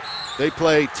 They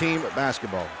play team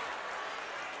basketball.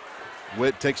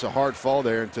 Witt takes a hard fall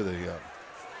there into the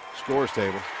scores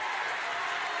table.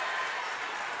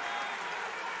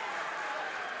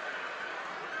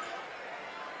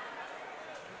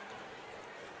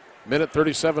 Minute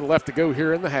 37 left to go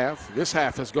here in the half. This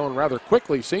half has gone rather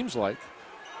quickly, seems like.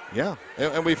 Yeah,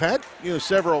 and we've had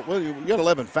several. Well, we got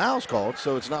 11 fouls called,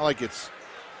 so it's not like it's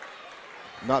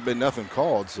not been nothing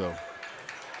called. So.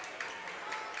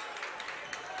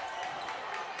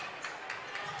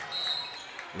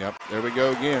 Yep, there we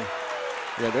go again.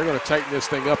 Yeah, they're going to tighten this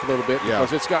thing up a little bit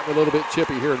because it's gotten a little bit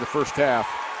chippy here in the first half.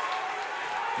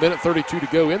 Minute 32 to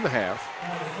go in the half.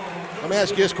 Let me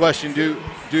ask you this question: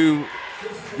 Do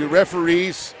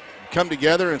referees come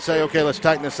together and say, okay, let's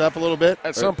tighten this up a little bit?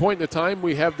 At some point in the time,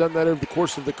 we have done that over the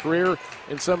course of the career.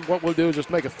 And what we'll do is just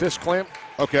make a fist clamp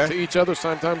to each other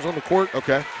sometimes on the court.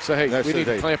 Okay. Say, hey, we need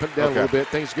to clamp it down a little bit.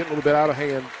 Things getting a little bit out of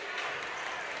hand.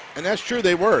 And that's true.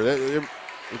 They were. It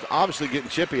was obviously getting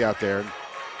chippy out there.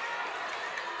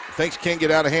 If things can't get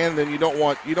out of hand, then you don't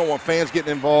want fans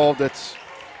getting involved. That's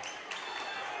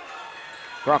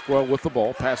Crockwell with the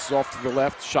ball, passes off to the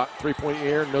left, shot three-point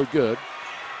air, no good.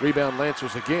 Rebound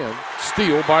Lancers again.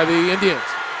 Steal by the Indians.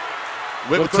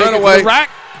 With the runaway. Rack.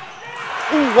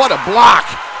 Ooh, what a block.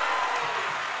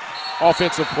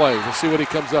 Offensive play. We'll see what he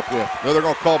comes up with. No, they're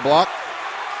going to call block.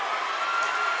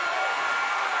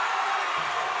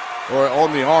 or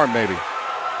on the arm maybe.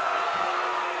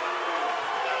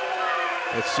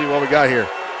 Let's see what we got here.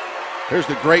 Here's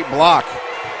the great block.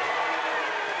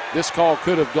 This call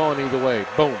could have gone either way.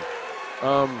 Boom.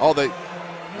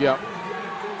 Yeah.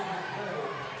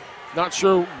 Not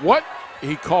sure what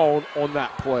he called on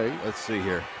that play. Let's see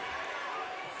here.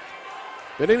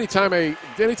 But anytime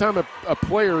a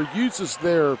player uses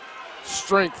their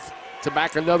strength to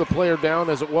back another player down,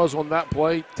 as it was on that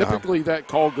play, typically that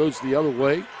call goes the other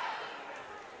way.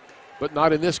 But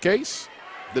not in this case.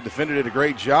 The defender did a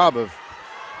great job of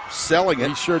selling it.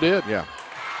 He sure did. Yeah.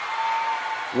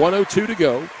 1:02 to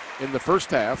go in the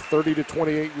first half.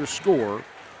 30-28 your score.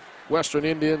 Western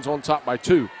Indians on top by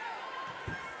 2.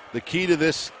 The key to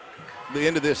this, the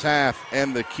end of this half,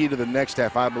 and the key to the next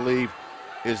half, I believe,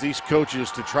 is these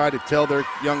coaches to try to tell their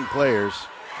young players,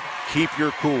 keep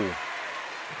your cool.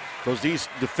 Because these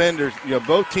defenders,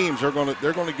 both teams are going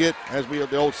to get, as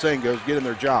the old saying goes, get in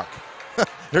their jock.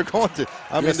 They're going to.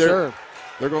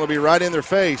 They're going to be right in their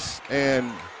face.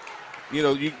 And,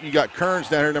 you got Kearns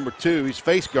down here, number 2. He's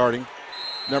face guarding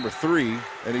number 3,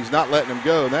 and he's not letting him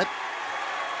go. And that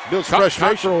builds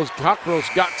frustration. Cockrell's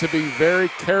got to be very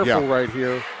careful right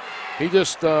here. He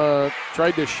just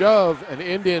tried to shove an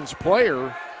Indians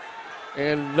player,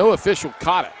 and no official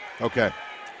caught it. Okay.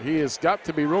 He has got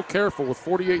to be real careful with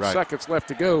 48 seconds left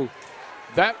to go.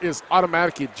 That is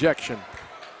automatic ejection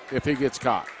if he gets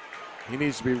caught. He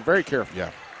needs to be very careful.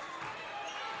 Yeah.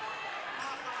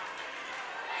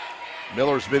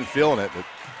 Miller's been feeling it, but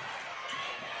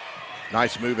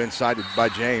nice move inside by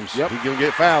James. Yep. He'll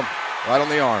get fouled right on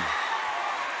the arm.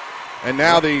 And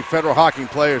now the Federal Hocking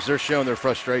players, they're showing their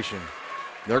frustration.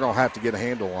 They're going to have to get a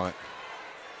handle on it.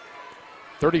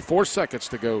 34 seconds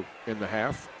to go in the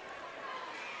half.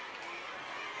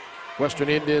 Western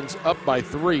Indians up by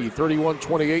 3,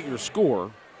 31-28 your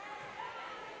score.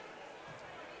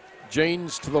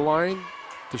 James to the line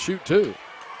to shoot 2.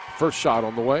 First shot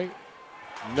on the way.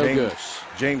 No good.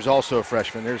 James also a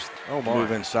freshman. There's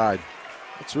move inside.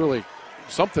 It's really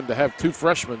something to have 2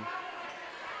 freshmen.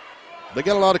 They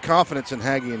got a lot of confidence in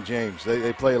Hagee and James.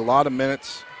 They play a lot of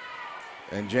minutes,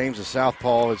 and James, the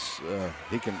southpaw,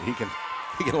 he can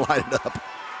light it up.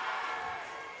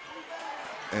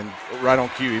 And right on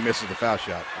cue, he misses the foul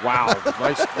shot. Wow,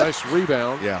 nice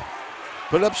rebound. Yeah,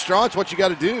 put it up strong. It's what you got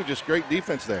to do. Just great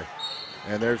defense there.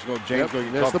 And there's James.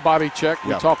 There's the body check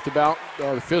we talked about.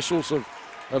 The officials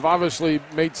have obviously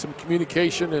made some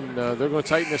communication, and they're going to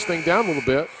tighten this thing down a little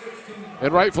bit,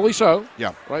 and rightfully so.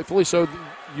 Yeah, rightfully so.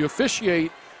 You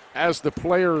officiate as the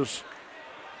players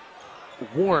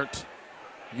warrant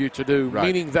you to do,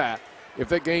 meaning that if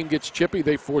that game gets chippy,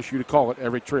 they force you to call it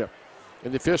every trip.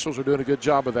 And the officials are doing a good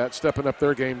job of that, stepping up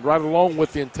their game right along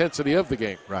with the intensity of the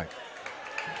game. Right.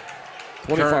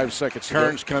 25 seconds to go.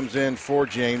 Kearns comes in for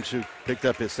James, who picked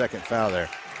up his second foul there.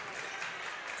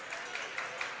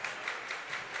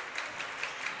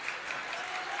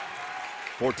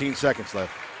 $14 seconds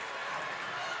left.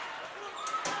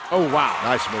 Oh, wow.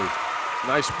 Nice move.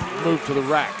 Nice move to the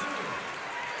rack.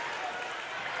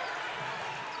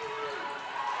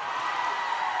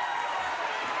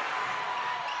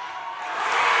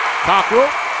 Cockrell.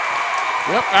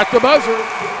 Yep, at the buzzer.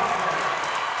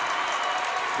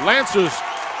 Lancers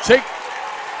take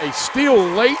a steal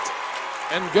late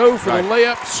and go for the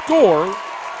layup score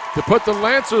to put the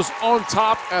Lancers on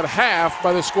top at half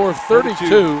by the score of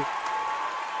 32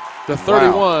 to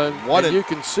 31. Wow. And you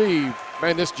can see,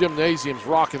 man, this gymnasium's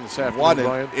rocking this afternoon, What an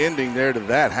Brian. ending there to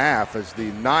that half as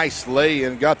the nice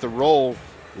lay-in got the roll,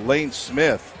 Lane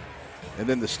Smith. And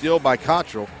then the steal by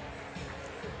Cottrell.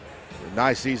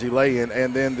 Nice, easy lay-in.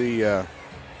 And then the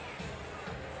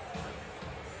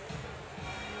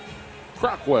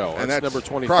Crockwell. And that's number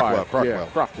 25.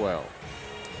 Crockwell.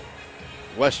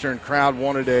 Western crowd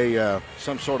wanted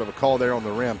some sort of a call there on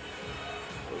the rim.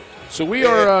 So we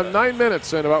are 9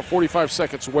 minutes and about 45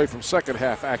 seconds away from second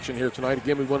half action here tonight.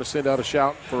 Again, we want to send out a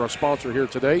shout for our sponsor here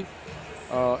today,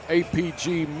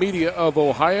 APG Media of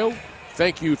Ohio.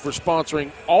 Thank you for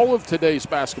sponsoring all of today's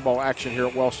basketball action here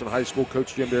at Wellston High School.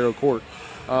 Coach Jim Darrow Court.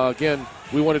 Again,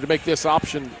 we wanted to make this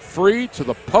option free to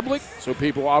the public so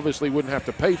people obviously wouldn't have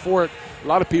to pay for it. A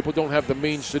lot of people don't have the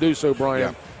means to do so,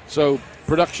 Brian. Yeah. So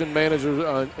production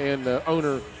manager and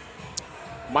owner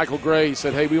Michael Gray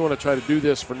said, hey, we want to try to do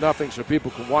this for nothing so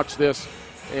people can watch this,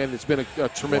 and it's been a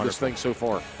tremendous thing so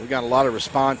far. We got a lot of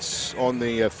response on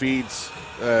the feeds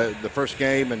the first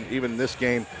game and even this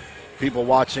game. People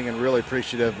watching and really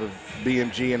appreciative of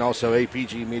BMG and also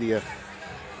APG Media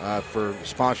for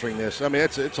sponsoring this. I mean,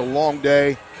 it's a long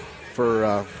day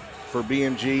for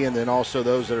BMG and then also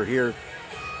those that are here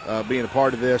being a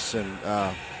part of this, and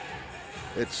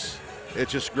it's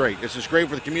it's just great. It's just great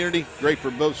for the community, great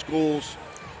for both schools,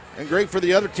 and great for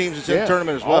the other teams that's in the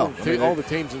tournament as well. All the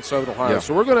teams in Southern Ohio. Yeah.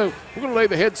 So we're gonna lay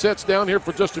the headsets down here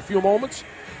for just a few moments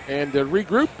and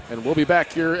regroup, and we'll be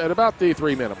back here at about the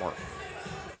 3-minute mark.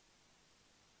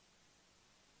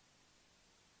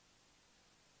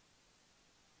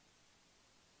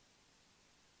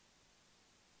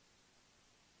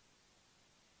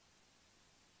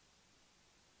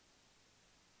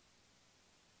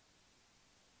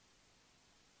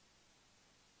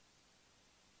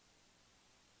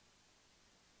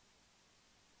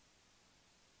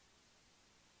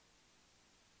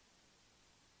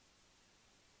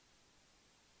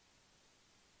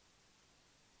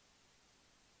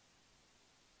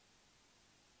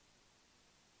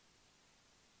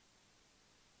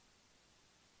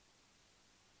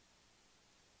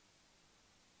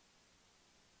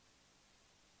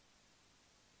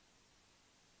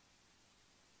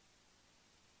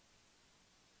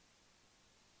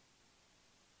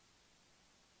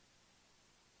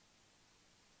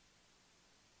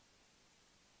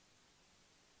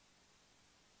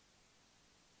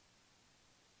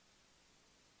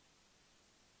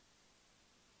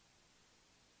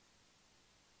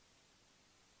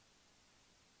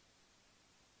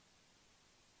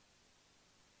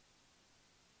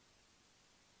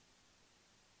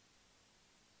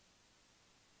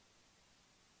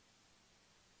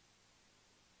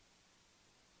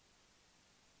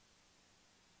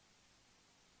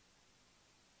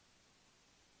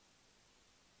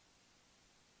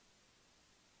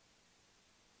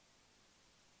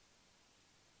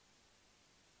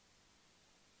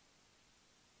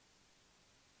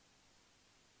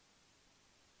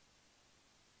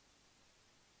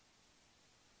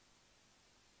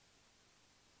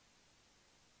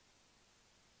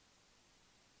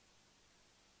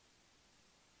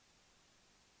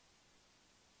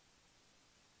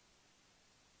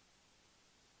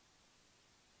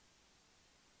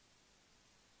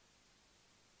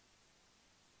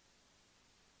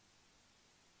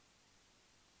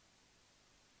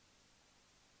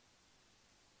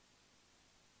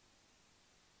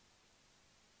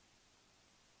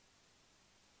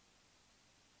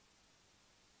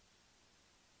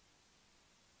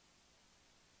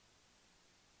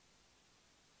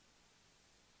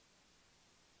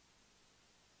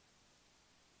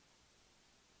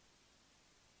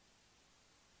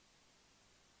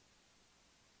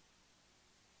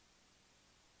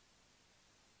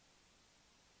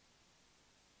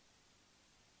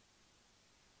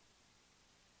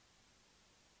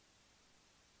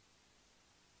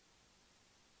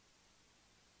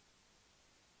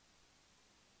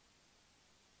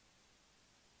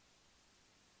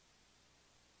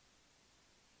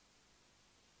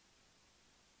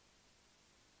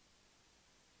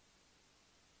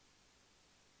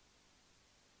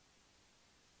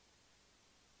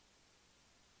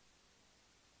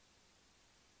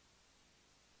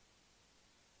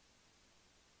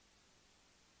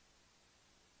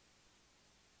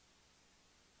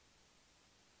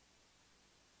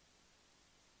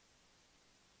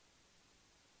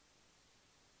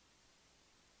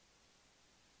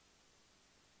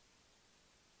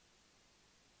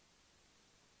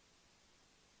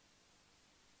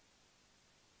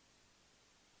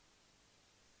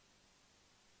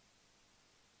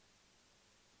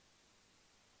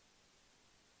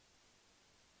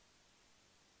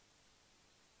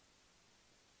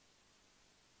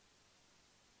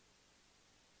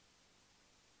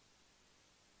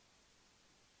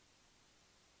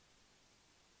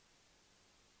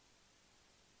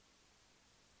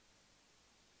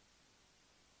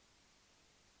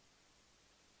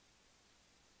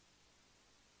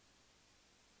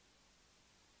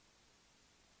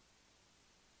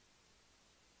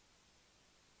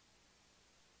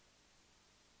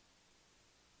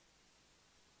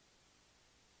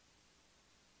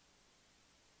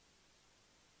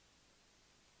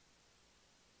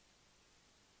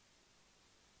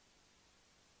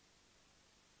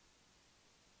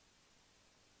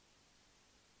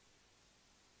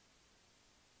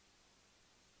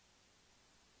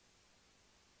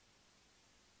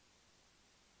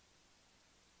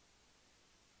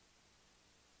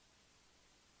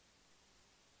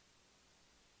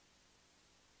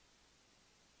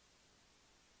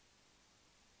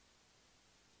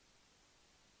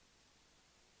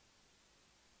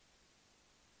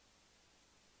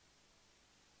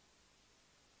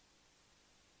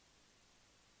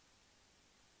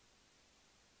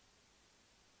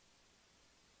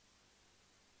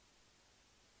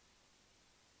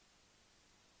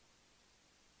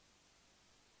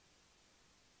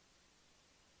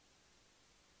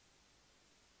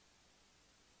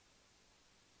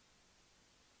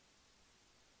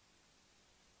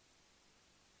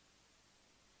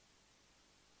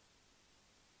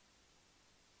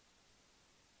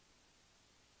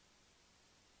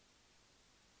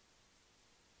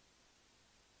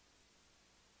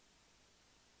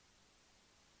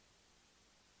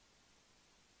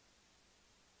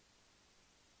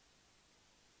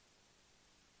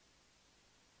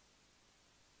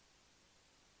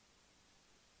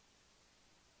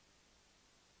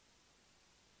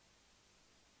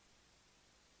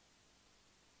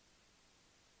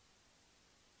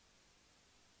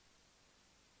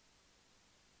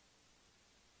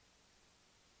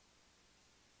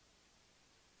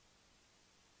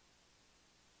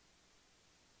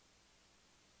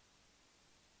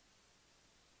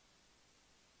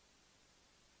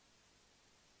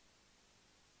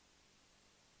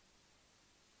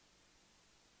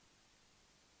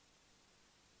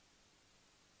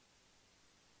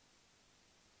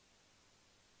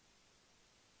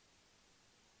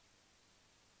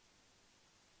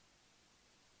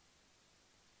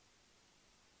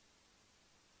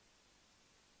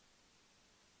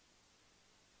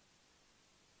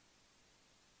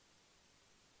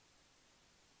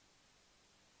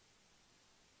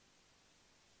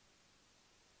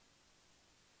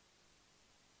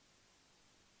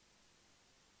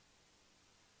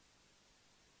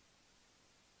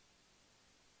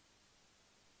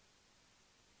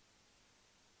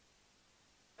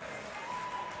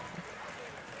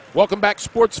 Welcome back,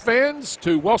 sports fans,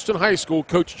 to Wellston High School.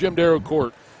 Coach Jim Darrow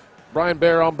Court. Brian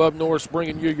Bear, I'm Bub Norris,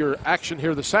 bringing you your action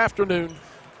here this afternoon.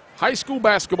 High school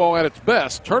basketball at its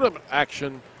best. Tournament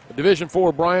action, Division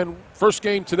IV. Brian, first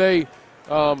game today,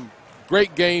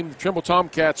 great game. The Trimble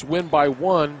Tomcats win by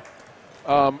 1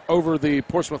 over the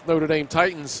Portsmouth Notre Dame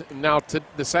Titans. And now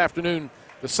this afternoon,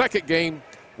 the second game,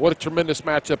 what a tremendous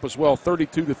matchup as well,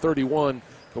 32-31.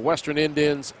 The Western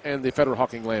Indians and the Federal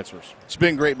Hocking Lancers. It's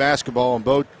been great basketball in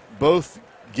both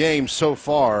games so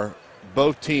far.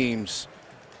 Both teams,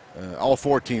 all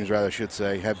 4 teams rather, I should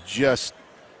say, have just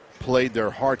played their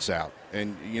hearts out.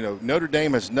 And, you know, Notre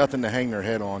Dame has nothing to hang their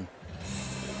head on.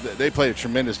 They played a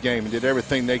tremendous game and did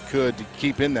everything they could to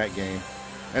keep in that game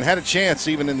and had a chance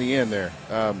even in the end there.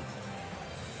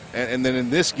 And then in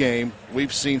this game,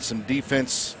 we've seen some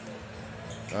defense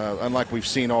unlike we've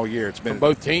seen all year. It's been from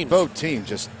both teams. Both teams,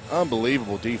 just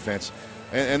unbelievable defense.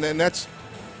 And that's,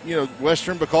 you know,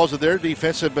 Western, because of their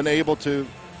defense, have been able to,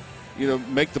 you know,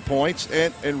 make the points.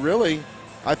 And really,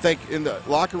 I think in the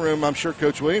locker room, I'm sure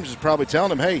Coach Williams is probably telling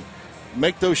them, hey,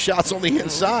 make those shots on the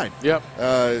inside. Yep.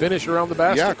 Finish around the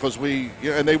basket. Yeah, because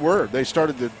and they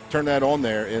started to turn that on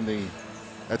there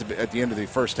at the end of the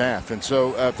first half. And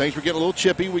so things were getting a little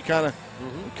chippy. We kind of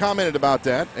commented about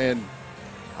that, and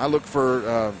I look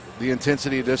for the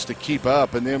intensity of this to keep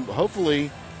up, and then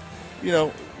hopefully, you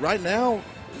know, right now,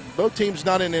 both teams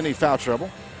not in any foul trouble.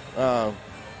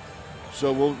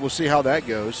 So we'll see how that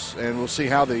goes, and we'll see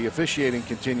how the officiating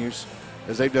continues,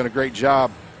 as they've done a great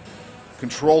job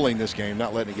controlling this game,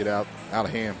 not letting it get out of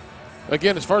hand.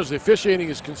 Again, as far as the officiating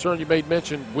is concerned, you made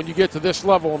mention, when you get to this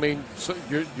level, I mean, so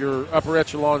your upper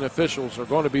echelon officials are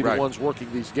going to be the ones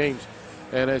working these games.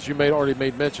 And as you already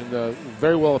made mention,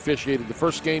 very well officiated. The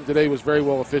first game today was very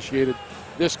well officiated.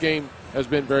 This game has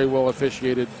been very well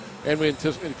officiated, and we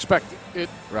expect it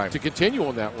to continue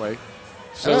on that way.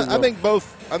 So I think both.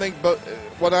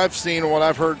 What I've seen and what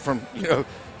I've heard from, you know,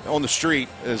 on the street,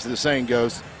 as the saying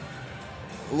goes,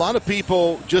 a lot of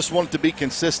people just want it to be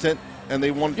consistent and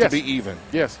they want it to be even.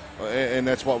 Yes, and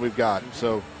that's what we've got.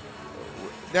 So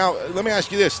now let me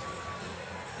ask you this: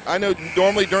 I know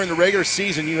normally during the regular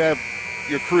season you have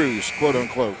your crews, quote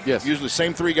unquote. Yes. Usually the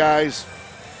same 3 guys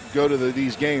go to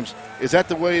these games. Is that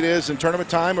the way it is in tournament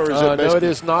time, or is it? No, it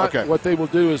is not. Okay. What they will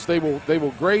do is they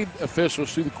will grade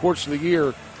officials through the course of the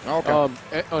year on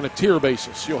a tier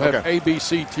basis. You'll have A, B,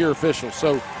 C tier officials.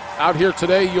 So out here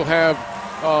today, you'll have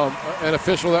an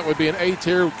official that would be an A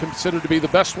tier, considered to be the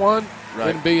best one,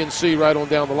 then B and C right on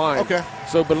down the line. Okay.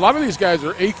 So, but a lot of these guys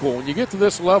are equal. When you get to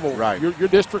this level, your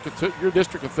district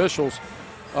officials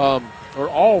are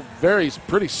all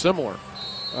pretty similar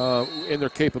in their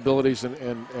capabilities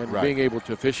and being able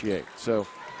to officiate. So,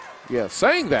 yeah,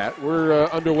 saying that, we're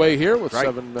underway here with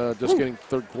 7, just getting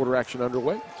third quarter action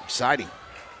underway. Exciting.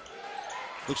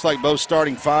 Looks like both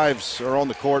starting 5s are on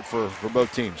the court for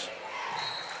both teams.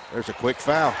 There's a quick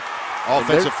foul.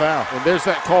 Offensive foul. And there's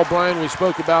that call, Brian, we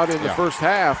spoke about in the first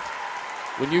half.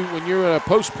 When you're a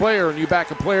post player and you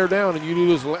back a player down and you do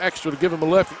this little extra to give him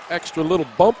extra little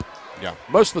bump,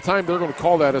 most of the time they're going to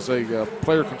call that as a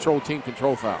player control, team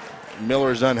control foul.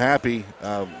 Miller's unhappy,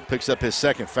 picks up his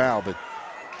second foul, but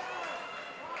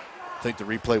I think the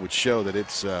replay would show that it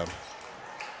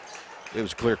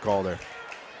was a clear call there.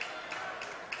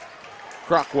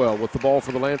 Crockwell with the ball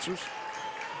for the Lancers.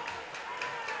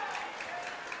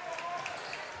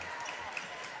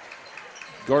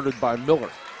 Guarded by Miller.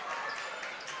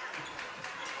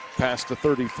 Pass to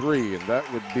 33, and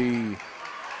that would be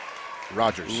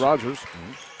Rogers.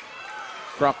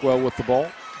 Crockwell with the ball.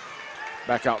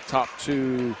 Back out top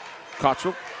to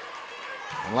Cottrell.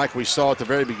 And like we saw at the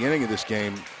very beginning of this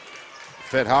game,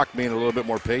 Fed Hawk being a little bit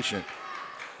more patient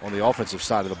on the offensive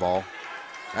side of the ball.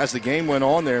 As the game went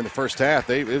on there in the first half,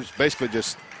 it was basically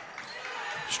just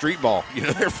street ball,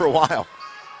 there for a while.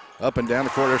 Up and down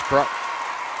the court. There's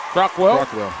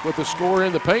Crockwell with the score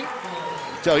in the paint.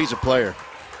 Tell he's a player.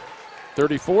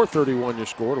 34-31 your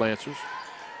score, Lancers.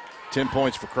 10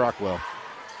 points for Crockwell.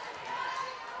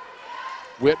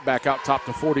 Witt back out top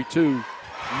to 42.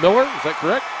 Miller, is that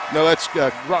correct? No, that's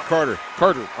Carter.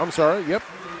 Carter, I'm sorry, yep.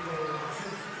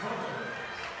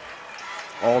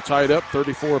 All tied up,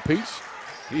 34 apiece.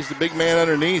 He's the big man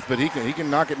underneath, but he can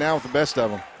knock it down with the best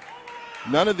of them.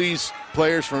 None of these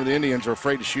players from the Indians are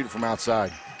afraid to shoot it from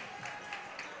outside.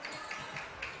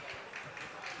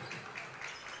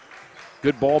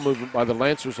 Good ball movement by the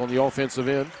Lancers on the offensive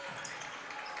end.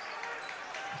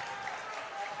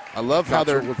 I love how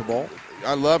they're with the ball.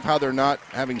 I love how they're not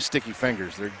having sticky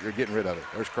fingers. They're getting rid of it.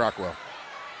 There's Crockwell.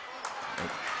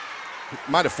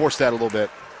 Might have forced that a little bit.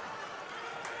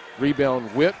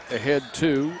 Rebound Witt ahead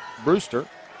to Brewster.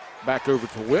 Back over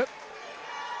to Witt.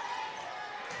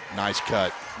 Nice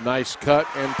cut. Nice cut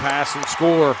and pass and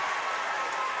score.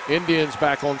 Indians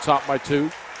back on top by 2.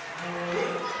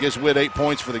 Gives Witt 8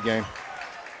 points for the game.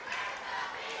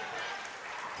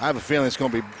 I have a feeling it's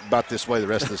going to be about this way the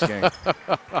rest of this game.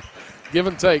 Give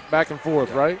and take, back and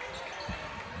forth, right?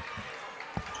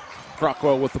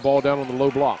 Crockwell with the ball down on the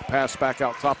low block. Pass back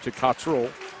out top to Cottrell.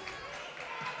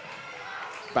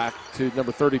 Back to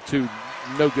number 32,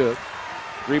 no good.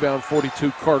 Rebound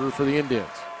 42, Carter for the Indians.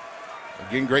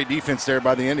 Again, great defense there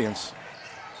by the Indians.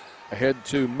 Ahead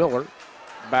to Miller.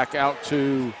 Back out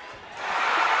to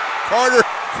Carter.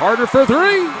 Carter for 3.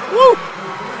 Woo!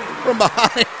 From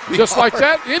behind. Just like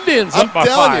that, Indians up by 5.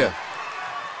 I'm telling you.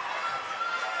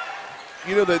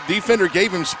 You know, the defender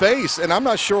gave him space, and I'm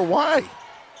not sure why.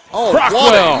 Oh, Crockwell.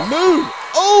 What a move.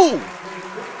 Oh!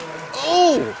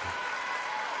 Oh!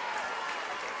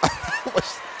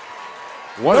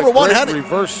 What Number a one, great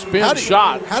reverse spin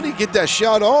shot. How did he get that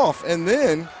shot off? And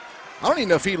then, I don't even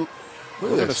know if he. We're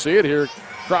going to see it here.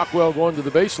 Crockwell going to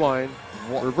the baseline.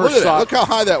 Reverse look shot. Look how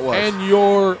high that was. And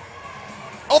your.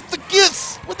 Off the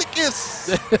kiss. With the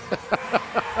kiss.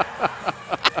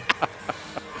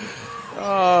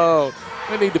 Oh,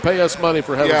 they need to pay us money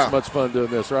for having so much fun doing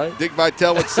this, right? Dick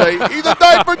Vitale would say, he's a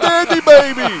diaper dandy,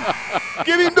 baby.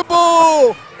 Give him the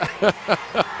ball.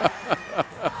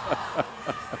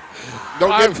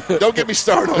 Don't get me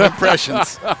started on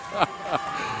impressions.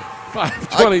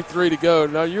 5:23 to go.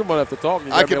 Now you're going to have to talk.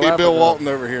 I could be Bill Walton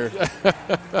over here.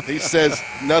 He says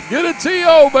nothing. Get a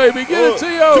T.O., baby. Get a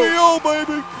T.O. T.O.,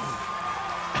 baby.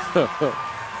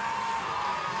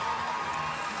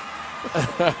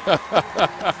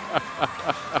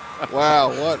 Wow,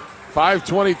 what?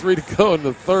 5:23 to go in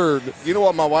the third. You know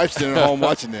what my wife's doing at home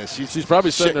watching this? She's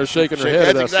probably sitting there shaking her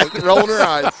head. That's exactly, rolling her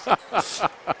eyes.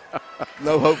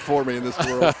 No hope for me in this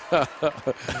world.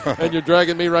 And you're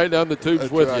dragging me right down the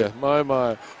tubes with you.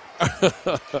 My.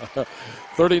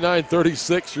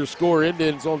 39-36, your score.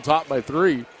 Indians on top by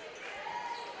 3.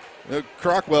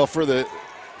 Crockwell for the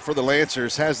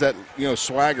Lancers has that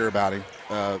swagger about him,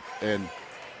 and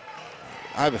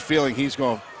I have a feeling he's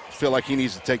going to feel like he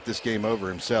needs to take this game over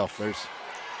himself. There's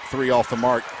 3 off the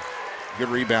mark. Good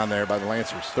rebound there by the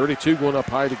Lancers. 32 going up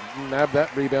high to nab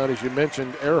that rebound, as you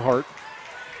mentioned. Earhart.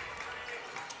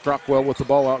 Crockwell with the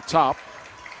ball out top.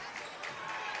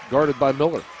 Guarded by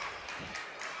Miller.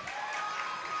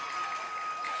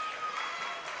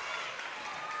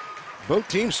 Both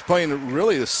teams playing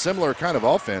really a similar kind of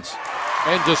offense.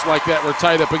 And just like that, we're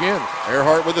tied up again.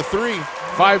 Earhart with a 3.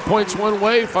 5 points one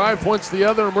way, 5 points the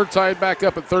other, and we're tied back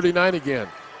up at 39 again.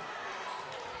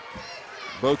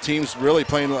 Both teams really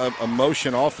playing a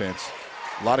motion offense.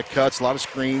 A lot of cuts, a lot of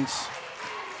screens.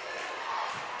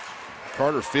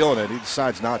 Carter feeling it. He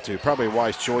decides not to. Probably a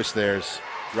wise choice there as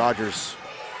Rogers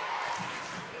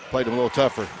played him a little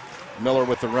tougher. Miller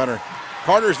with the runner.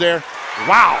 Carter's there.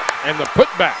 Wow, and the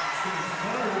putback.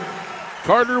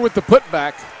 Carter with the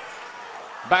putback.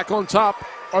 Back on top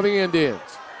are the Indians.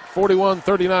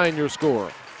 41-39 your score.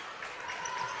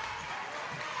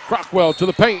 Crockwell to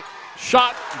the paint.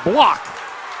 Shot block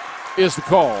is the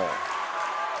call.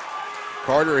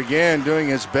 Carter again doing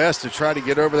his best to try to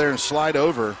get over there and slide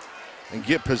over and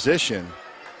get position.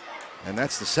 And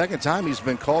that's the second time he's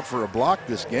been called for a block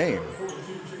this game.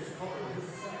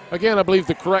 Again, I believe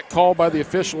the correct call by the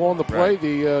official on the play. Right.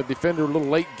 The defender a little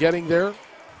late getting there.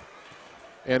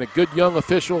 And a good young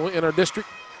official in our district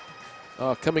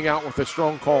coming out with a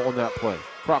strong call on that play.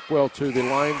 Crockwell to the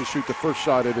line to shoot the first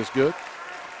shot. It is good.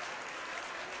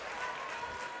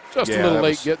 Just a little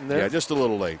late getting there. Yeah, just a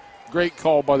little late. Great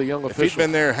call by the young official. If he'd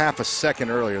been there half a second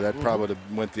earlier, that probably would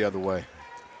have went the other way.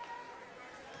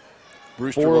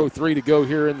 4:03 to go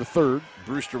here in the third.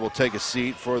 Brewster will take a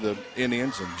seat for the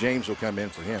Indians, and James will come in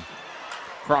for him.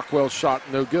 Crockwell's shot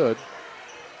no good.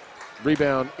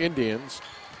 Rebound Indians.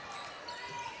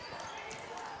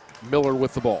 Miller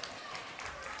with the ball.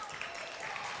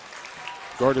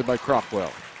 Guarded by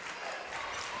Crockwell.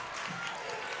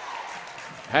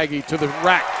 Hagee to the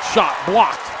rack. Shot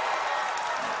blocked.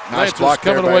 Nice block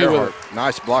there by Earhart.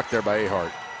 Nice block there by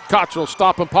Earhart. Cottrell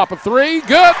stop and pop a 3.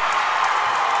 Good.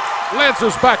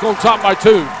 Lancers back on top by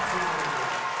 2.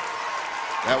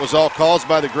 That was all caused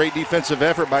by the great defensive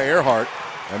effort by Earhart.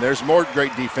 And there's more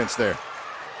great defense there.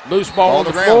 Loose ball on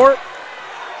the floor.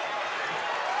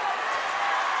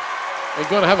 They're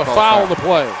going to have a foul on the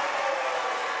play.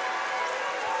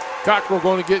 Cockrell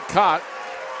going to get caught.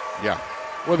 Yeah.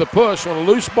 With a push on a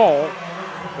loose ball.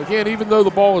 Again, even though the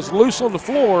ball is loose on the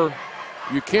floor,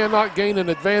 you cannot gain an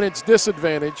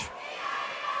disadvantage.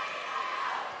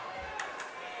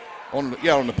 On the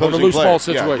opposing loose player. ball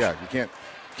situation. Yeah, you can't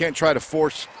can't try to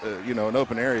force, an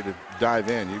open area to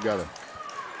dive in. You've got to.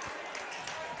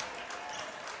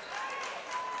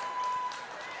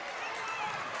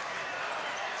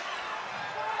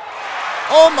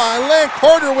 Oh, my land.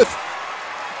 Carter with,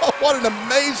 what an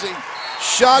amazing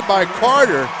shot by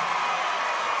Carter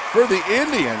for the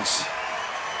Indians.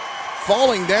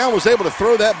 Falling down, was able to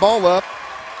throw that ball up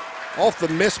off the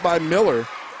miss by Miller.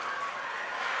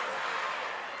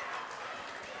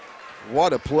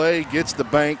 What a play, gets the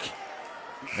bank,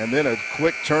 and then a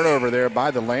quick turnover there by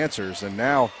the Lancers. And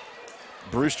now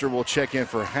Brewster will check in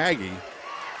for Haggie.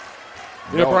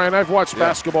 Brian, I've watched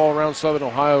basketball around Southern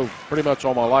Ohio pretty much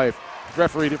all my life.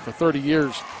 Refereed it for 30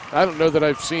 years. I don't know that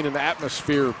I've seen an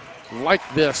atmosphere like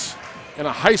this in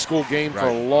a high school game for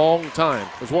a long time.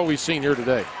 Is what we've seen here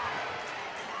today.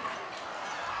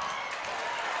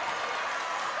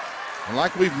 And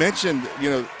like we've mentioned,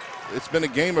 it's been a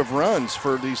game of runs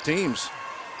for these teams.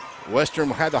 Western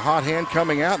had the hot hand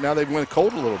coming out. Now they've went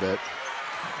cold a little bit.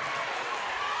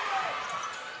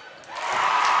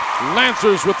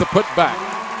 Lancers with the putback.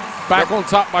 Back on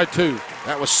top by 2.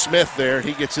 That was Smith there.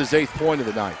 He gets his 8th point of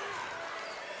the night.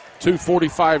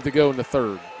 2:45 to go in the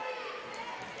third.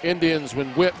 Indians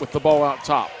when Witt with the ball out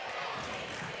top.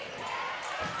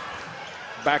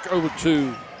 Back over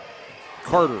to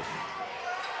Carter.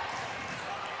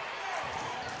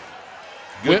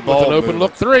 Witt with an open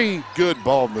look 3. Good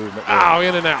ball movement. Ow,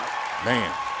 in and out.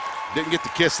 Man, didn't get the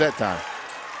kiss that time.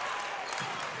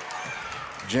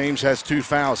 James has 2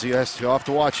 fouls. He'll have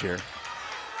to watch here.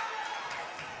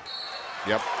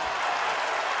 Yep.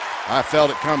 I felt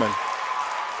it coming.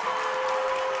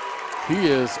 He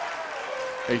is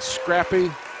a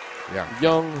scrappy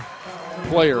young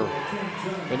player.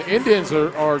 And Indians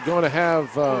are going to have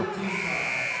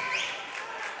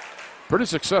pretty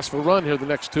successful run here the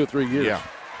next 2 or 3 years. Yeah.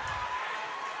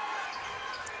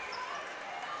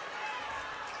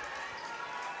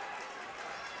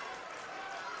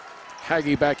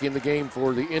 Haggie back in the game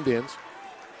for the Indians.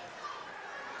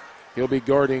 He'll be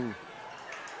guarding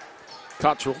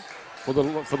Cottrell for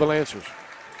the Lancers.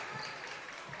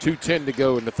 2:10 to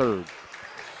go in the third.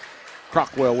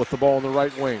 Crockwell with the ball in the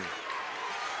right wing.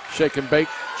 Shake and bake,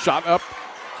 shot up,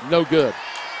 no good.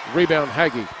 Rebound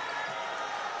Haggie.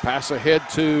 Pass ahead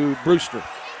to Brewster.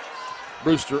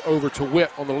 Brewster over to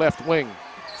Witt on the left wing.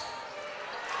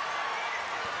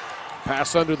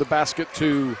 Pass under the basket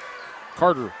to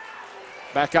Carter.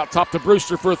 Back out top to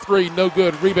Brewster for a 3, no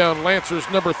good. Rebound Lancers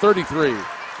number 33,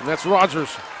 and that's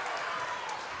Rogers.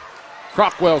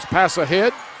 Crockwell's pass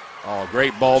ahead. Oh,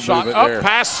 great ball Shot movement up, there.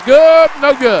 pass good,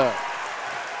 no good.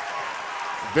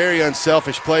 Very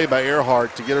unselfish play by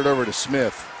Earhart to get it over to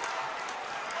Smith.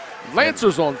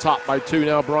 Lancers on top by 2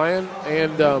 now, Brian.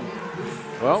 And,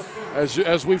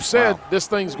 as we've said, this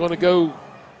thing's going to go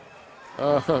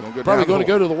probably going to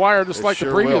go to the wire just like the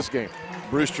previous game.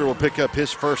 Brewster will pick up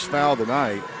his first foul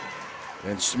tonight,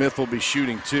 and Smith will be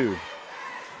shooting 2.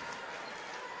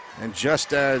 And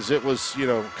just as it was,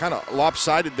 kind of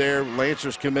lopsided there,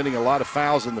 Lancers committing a lot of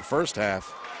fouls in the first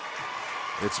half.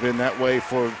 It's been that way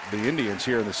for the Indians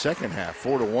here in the second half,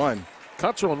 4-1.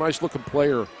 Cottrell, a nice-looking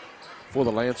player for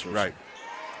the Lancers. Right.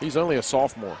 He's only a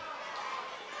sophomore.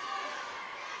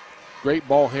 Great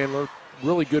ball handler,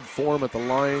 really good form at the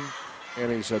line, and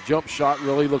his jump shot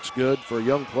really looks good for a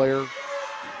young player.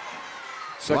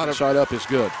 Second shot up is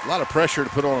good. A lot of pressure to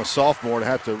put on a sophomore to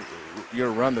have to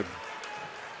run the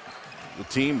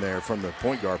team there from the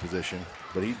point guard position,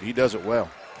 but he does it well.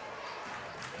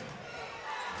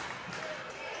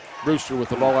 Brewster with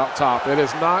the ball out top. It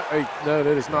is not a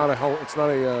it's not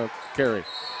a carry.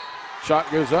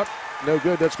 Shot goes up, no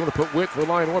good. That's going to put Witt to the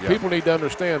line. What people need to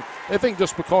understand, they think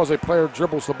just because a player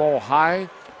dribbles the ball high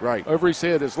over his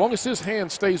head, as long as his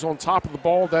hand stays on top of the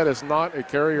ball, that is not a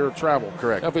carry or a travel.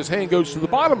 Correct. Now, if his hand goes to the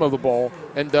bottom of the ball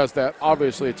and does that,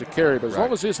 obviously it's a carry. But as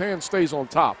long as his hand stays on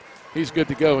top, he's good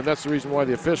to go, and that's the reason why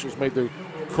the officials made the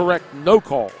correct no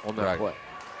call on that play.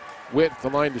 Witt, the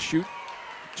line to shoot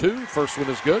 2. First one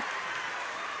is good.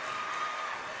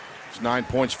 It's 9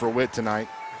 points for Witt tonight.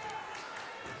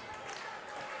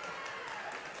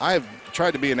 I have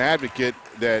tried to be an advocate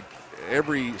that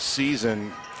every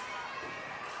season,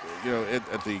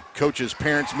 at the coaches'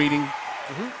 parents meeting,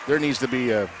 there needs to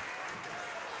be an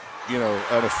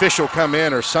official come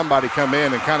in or somebody come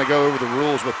in and kind of go over the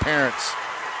rules with parents,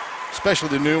 especially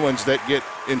the new ones that get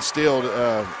instilled.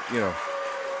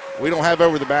 We don't have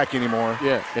over the back anymore.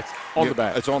 Yeah, it's on the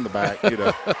back. It's on the back.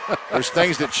 There's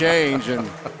things that change, and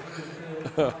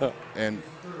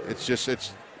it's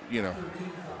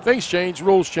Things change,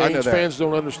 rules I know change. that. Fans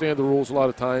don't understand the rules a lot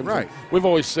of times. Right. And we've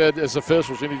always said, as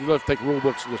officials, you need to take rule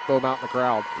books and just throw them out in the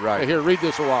crowd. Right. Hey, here, read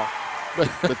this a while.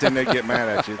 But then they get mad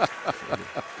at you.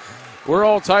 We're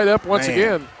all tied up once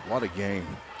again. What a game.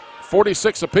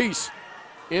 46 apiece.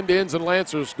 Indians and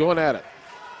Lancers going at it.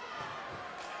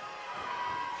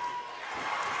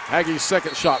 Haggie's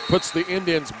second shot puts the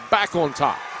Indians back on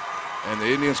top. And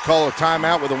the Indians call a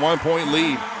timeout with a 1-point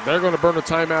lead. They're going to burn a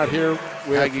timeout here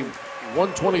with Haggie,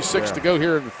 1:26 to go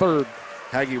here in the third.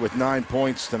 Haggie with 9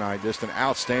 points tonight. Just an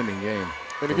outstanding game.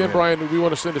 And again, Brian, we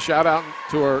want to send a shout out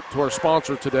to our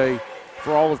sponsor today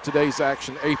for all of today's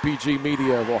action, APG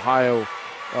Media of Ohio.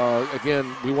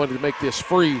 Again, we wanted to make this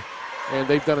free, and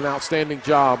they've done an outstanding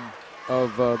job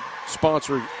of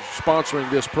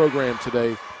sponsoring this program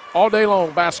today. All day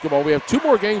long basketball. We have 2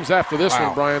 more games after this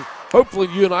one, Brian. Hopefully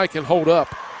you and I can hold up.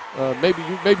 Maybe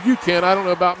you can. I don't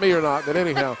know about me or not, but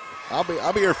anyhow. I'll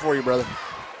be here for you, brother.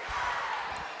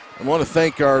 I want to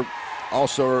thank our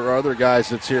other guys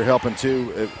that's here helping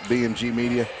too at BMG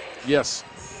Media. Yes.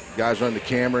 Guys running the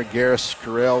camera, Garris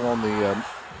Carell on the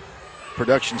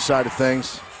production side of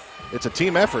things. It's a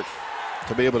team effort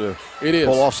to be able to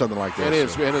pull off something like this. It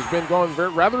is, and it's been going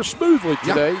rather smoothly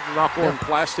today. Knock on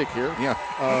plastic here. Yeah.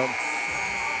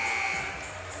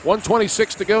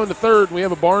 1:26 to go in the third. We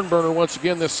have a barn burner once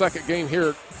again this second game here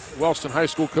at Wellston High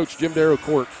School. Coach Jim Darrow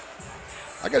Court.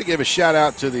 I got to give a shout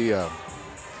out to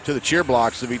the cheer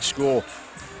blocks of each school.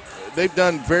 They've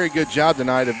done a very good job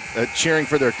tonight of cheering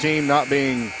for their team, not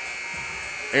being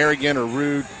arrogant or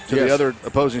rude to the other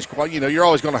opposing squad. You know, you're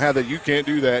always going to have that. You can't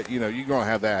do that. You know, you're going to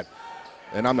have that.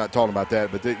 And I'm not talking about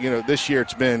that. But, this year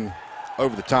it's been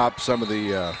over the top, some of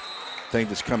the things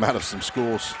that's come out of some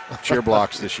schools' cheer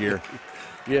blocks this year.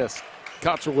 Yes.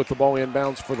 Cottrell with the ball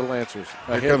inbounds for the Lancers.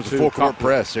 Here comes the full court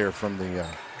press here from the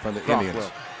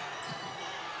Indians.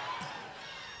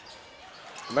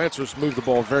 Lancers move the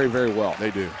ball very, very well. They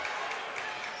do.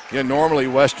 Yeah, normally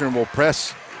Western will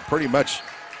press pretty much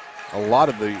a lot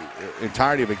of the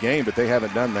entirety of a game, but they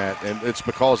haven't done that, and it's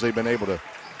because they've been able to.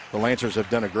 The Lancers have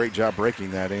done a great job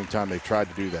breaking that anytime they've tried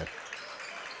to do that.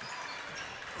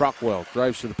 Crockwell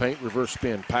drives to the paint, reverse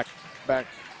spin, back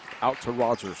out to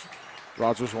Rogers.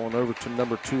 Rogers on over to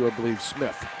number 2, I believe,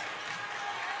 Smith.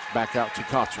 Back out to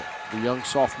Cottrell, the young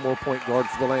sophomore point guard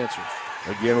for the Lancers.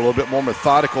 Again, a little bit more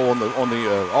methodical on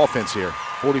the offense here.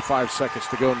 45 seconds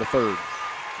to go in the third.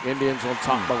 Indians on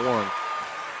top by 1.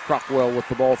 Crockwell with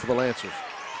the ball for the Lancers.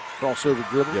 Crossover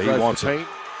dribble, drives to the paint,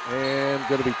 and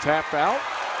going to be tapped out.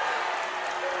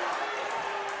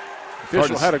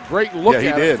 Official had a great look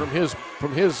at it from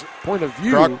his point of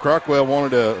view. Crockwell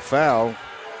wanted a foul.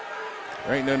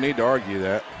 There ain't no need to argue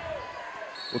that.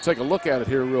 We'll take a look at it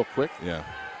here real quick. Yeah.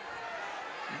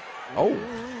 Oh.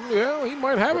 Yeah, he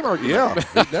might have an argument. Yeah,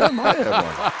 he might have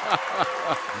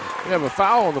one. We have a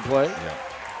foul on the play. Yeah.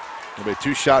 There'll be a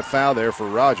 2-shot foul there for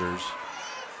Rogers.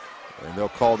 And they'll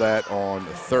call that on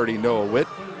 30, Noah Witt.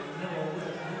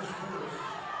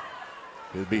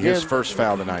 It'll be his first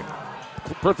foul tonight.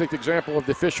 Perfect example of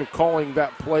the official calling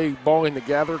that play, ball in the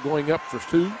gather, going up for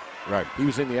 2. Right. He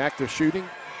was in the act of shooting,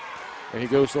 and he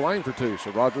goes to the line for 2.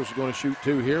 So Rogers is going to shoot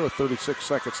 2 here with 36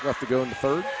 seconds left to go in the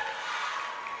third.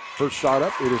 First shot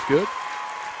up, it is good.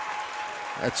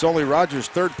 That's only Rogers'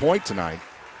 3rd point tonight.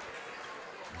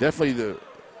 Definitely the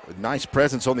nice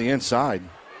presence on the inside.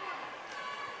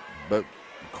 But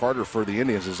Carter for the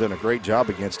Indians has done a great job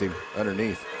against him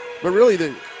underneath. But really,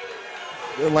 the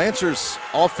Lancers'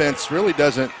 offense really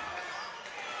doesn't,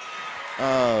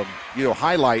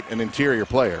 highlight an interior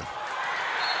player,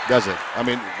 does it? I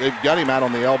mean, they've got him out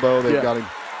on the elbow. They've got him.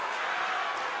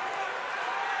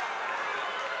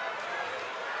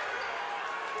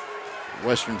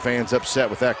 Western fans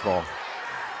upset with that call.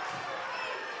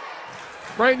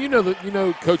 Brian, you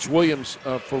know Coach Williams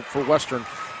for Western.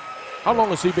 How long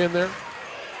has he been there?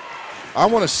 I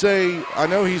want to say I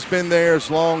know he's been there as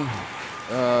long,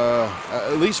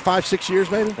 at least 5-6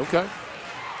 years, maybe. Okay.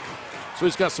 So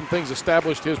he's got some things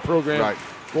established. His program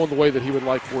going the way that he would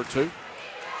like for it to.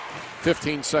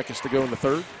 15 seconds to go in the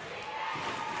third.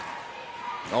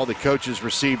 All the coaches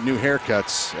received new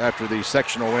haircuts after the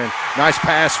sectional win. Nice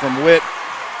pass from Witt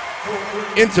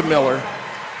into Miller.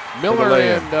 Miller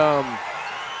and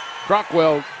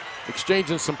Crockwell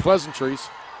exchanging some pleasantries.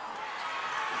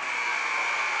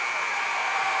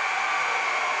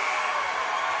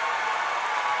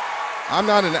 I've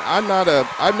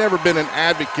never been an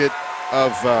advocate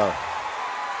of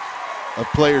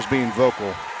players being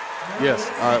vocal. Yes,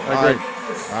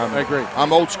 I agree.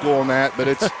 I'm old school on that, but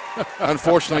it's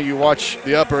unfortunately you watch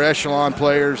the upper echelon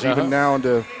players even now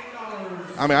into.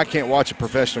 I mean, I can't watch a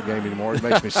professional game anymore. It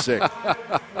makes me sick.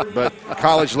 But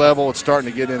college level, it's starting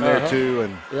to get in there too,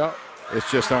 and it's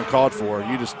just uncalled for.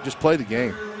 You just play the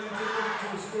game.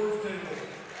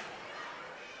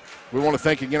 We want to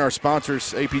thank again our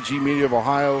sponsors, APG Media of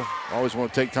Ohio. Always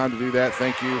want to take time to do that.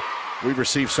 Thank you. We've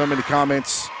received so many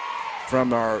comments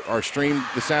from our stream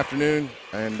this afternoon,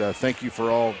 and thank you for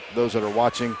all those that are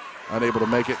watching, unable to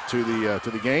make it to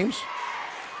the games.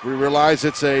 We realize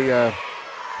it's a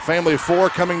family of four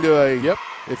coming to a. Yep.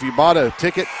 If you bought a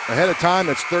ticket ahead of time,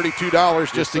 that's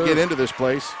 $32 just to get into this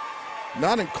place,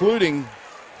 not including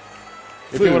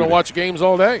if food. you want to watch games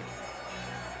all day.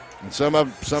 And some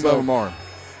of them are.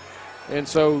 And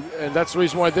that's the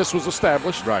reason why this was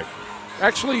established. Right.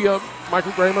 Actually,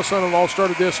 Michael Gray, my son-in-law,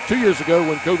 started this 2 years ago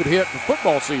when COVID hit the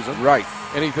football season. Right.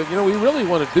 And he said, we really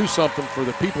want to do something for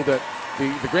the people that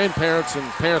the grandparents and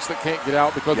parents that can't get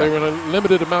out because they were in a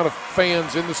limited amount of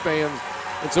fans in the stands.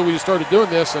 And so we started doing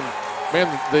this, and, man,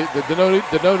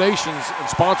 the donations and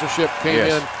sponsorship came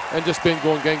in and just been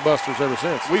going gangbusters ever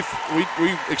since. We've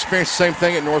experienced the same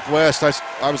thing at Northwest.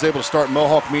 I was able to start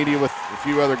Mohawk Media with a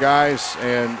few other guys,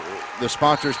 and the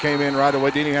sponsors came in right away.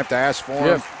 Didn't even have to ask for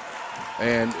them.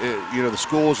 And, the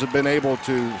schools have been able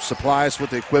to supply us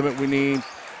with the equipment we need.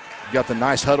 We've got the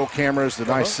nice huddle cameras, the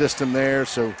nice system there.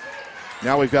 So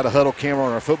now we've got a huddle camera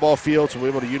on our football field, so we're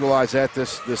able to utilize that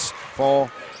this fall.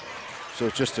 So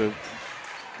it's just a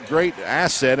great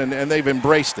asset, and they've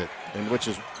embraced it, and which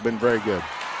has been very good.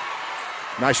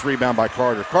 Nice rebound by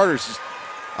Carter. Carter's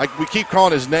we keep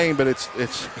calling his name, but it's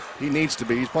he needs to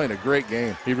be. He's playing a great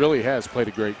game. He really has played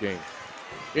a great game.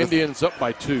 Indians up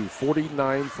by 2,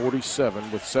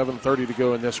 49-47 with 7:30 to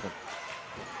go in this one.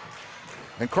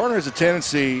 And Carter has a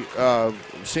tendency,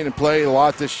 seen him play a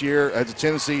lot this year, has a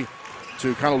tendency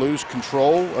to kind of lose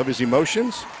control of his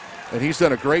emotions. And he's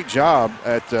done a great job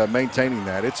at maintaining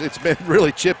that. It's been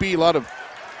really chippy, a lot of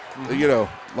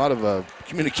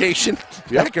communication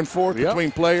back and forth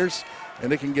between players, and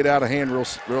they can get out of hand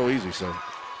real easy. So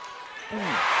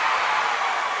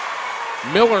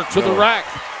Miller to the rack.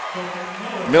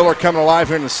 Miller coming alive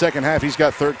here in the second half. He's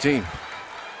got 13.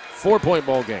 4-point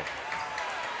ball game.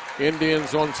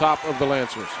 Indians on top of the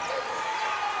Lancers.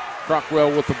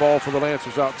 Crockwell with the ball for the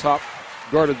Lancers out top,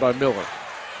 guarded by Miller.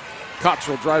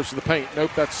 Cottrell drives to the paint.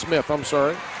 Nope, that's Smith. I'm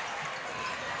sorry.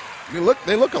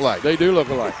 They look alike. They do look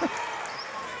alike.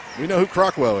 We know who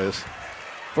Crockwell is.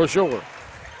 For sure.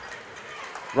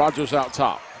 Rogers out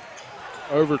top.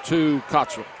 Over to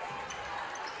Cottrell.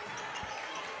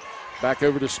 Back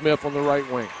over to Smith on the right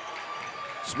wing.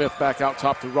 Smith back out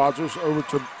top to Rogers. Over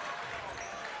to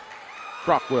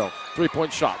Crockwell.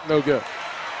 3-point shot. No good.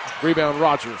 Rebound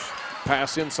Rogers.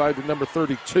 Pass inside to number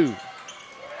 32.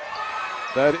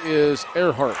 That is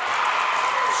Earhart.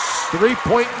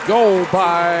 3-point goal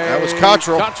by that was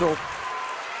Cottrell.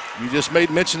 You just made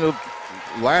mention of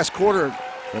last quarter,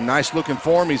 the nice looking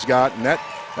form he's got, and that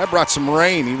brought some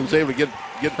rain. He was able to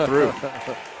get through.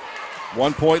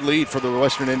 1-point lead for the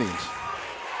Western Indians.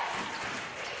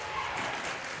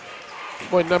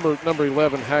 Boy, number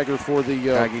 11 Hagger for the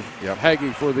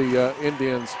Haggy for the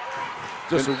Indians.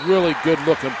 Just a really good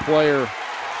looking player.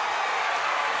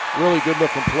 Really good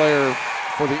looking player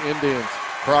for the Indians.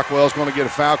 Crockwell's going to get a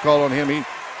foul call on him. He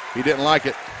didn't like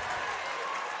it.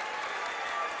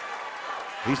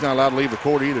 He's not allowed to leave the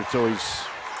court either until I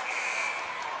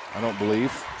don't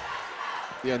believe.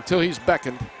 Yeah, until he's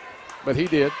beckoned, but he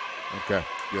did. Okay,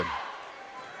 good.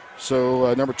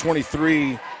 So number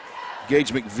 23,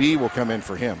 Gage McVie will come in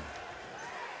for him.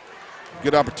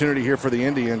 Good opportunity here for the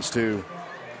Indians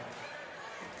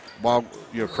while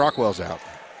Crockwell's out.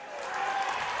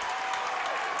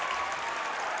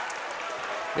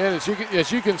 And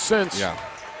as you can sense,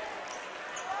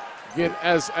 again,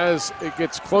 as it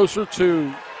gets closer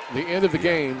to the end of the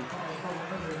game,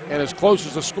 and as close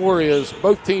as the score is,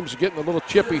 both teams are getting a little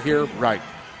chippy here. Right.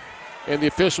 And the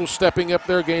officials stepping up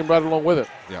their game right along with it.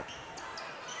 Yeah.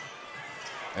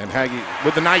 And Haggy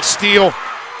with a nice steal.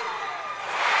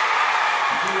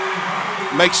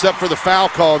 Makes up for the foul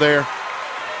call there.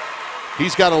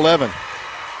 He's got 11.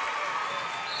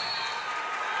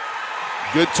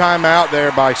 Good timeout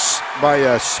there by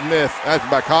Smith,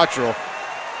 by Cottrell.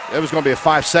 It was going to be a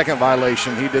 5-second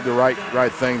violation. He did the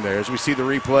right thing there. As we see the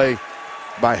replay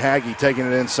by Haggy taking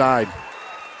it inside.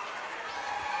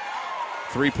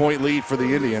 3-point lead for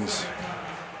the Indians.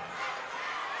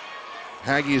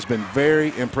 Haggy has been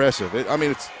very impressive.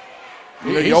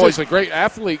 He's always a great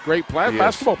athlete, great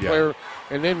basketball player.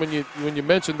 And then when you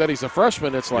mention that he's a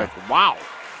freshman, it's like, wow.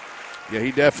 Yeah,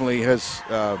 he definitely has.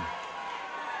 I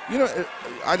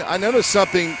noticed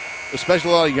something,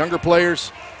 especially a lot of younger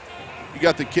players. you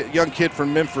got the young kid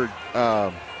from Memphis,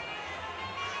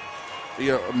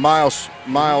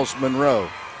 Miles Monroe.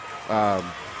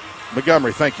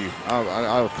 Montgomery, thank you.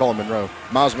 I would call him Monroe.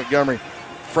 Miles Montgomery,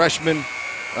 freshman.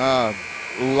 A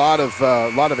lot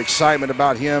of excitement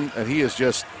about him, and he is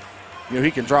just,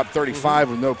 he can drop 35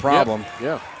 with no problem.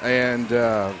 Yeah. And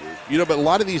but a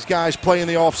lot of these guys play in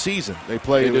the off season. They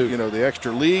play, the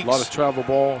extra leagues. A lot of travel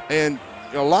ball, and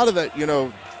a lot of that. You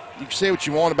can say what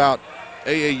you want about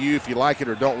AAU if you like it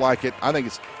or don't like it. I think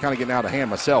it's kind of getting out of hand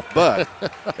myself, but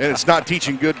and it's not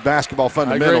teaching good basketball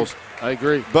fundamentals. I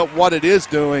agree. But what it is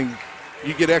doing,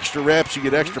 you get extra reps, you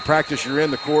get extra practice. You're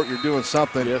in the court, you're doing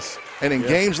something. Yes. And in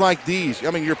games like these,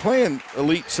 you're playing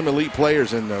some elite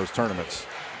players in those tournaments.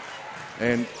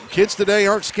 And kids today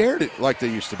aren't scared like they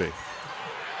used to be.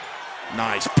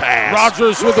 Nice pass.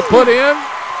 Rogers with the put in.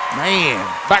 Man.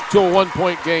 Back to a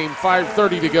 1-point game,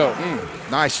 5:30 to go.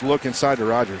 Nice look inside to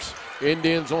Rogers.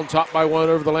 Indians on top by 1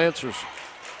 over the Lancers.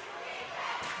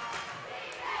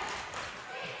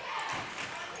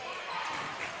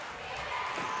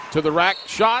 To the rack,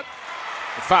 shot,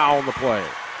 foul on the play.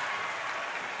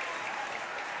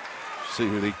 See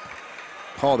who they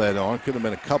call that on. Could have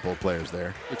been a couple of players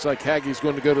there. Looks like Haggie's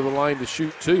going to go to the line to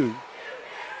shoot 2.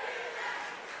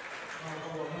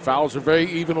 Fouls are very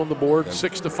even on the board.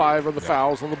 6-5 are the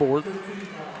fouls on the board.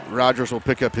 Rogers will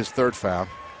pick up his 3rd foul.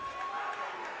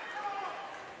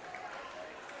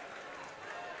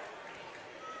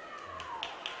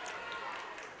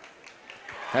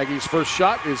 Haggie's first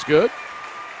shot is good.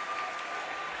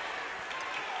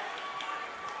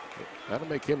 That'll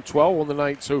make him 12 on the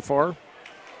night so far.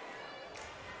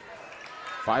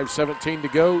 5:17 to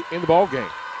go in the ball game.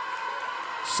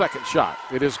 Second shot,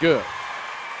 it is good.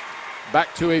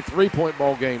 Back to a 3-point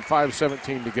ball game,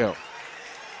 5:17 to go.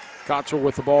 Cottrell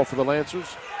with the ball for the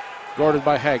Lancers, guarded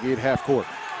by Haggie at half court.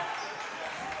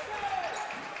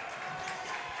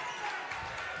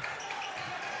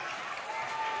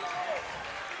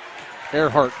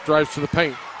 Earhart drives to the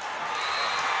paint.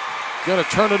 Going to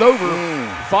turn it over.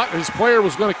 Thought his player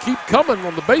was going to keep coming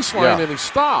on the baseline, and he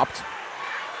stopped.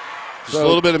 Just a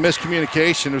little bit of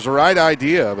miscommunication. It was the right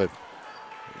idea, but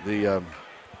the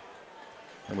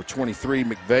number 23,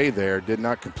 McVeigh, there did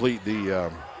not complete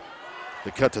the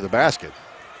cut to the basket.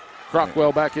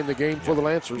 Crockwell back in the game for the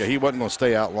Lancers. Yeah, he wasn't going to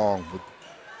stay out long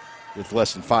with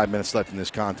less than 5 minutes left in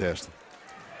this contest.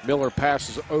 Miller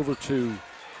passes over to,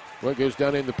 goes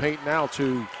down in the paint now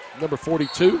to number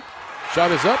 42. Shot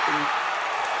is up.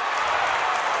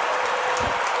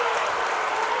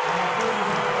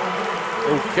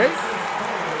 Okay.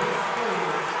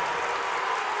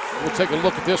 We'll take a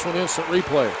look at this one, instant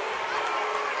replay.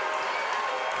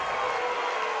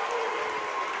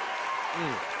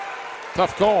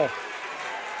 Tough call.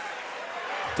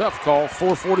 Tough call.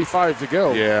 4:45 to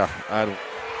go. Yeah.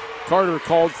 Carter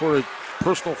called for a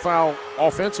personal foul,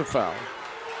 offensive foul.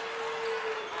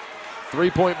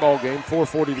 3-point ball game,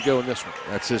 4:40 to go in this one.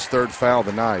 That's his 3rd foul of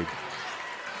the night.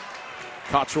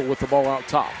 Cottrell with the ball out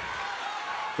top.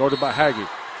 Guarded by Haggie.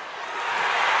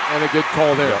 And a good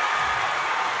call there. Yep.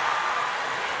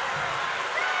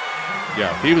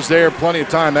 Yeah, he was there plenty of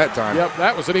time that time. Yep,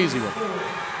 that was an easy one.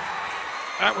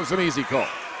 That was an easy call.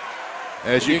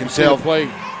 As you can tell, play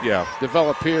yeah,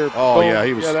 develop here. Oh, boom. yeah,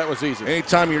 he was. Yeah, that was easy.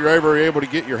 Anytime you're ever able to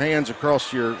get your hands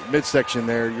across your midsection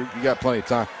there, you got plenty of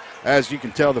time. As you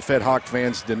can tell, the Fed Hawk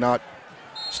fans did not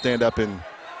stand up in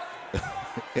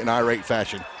irate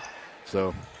fashion.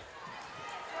 So,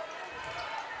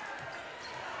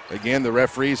 again, the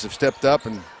referees have stepped up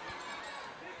and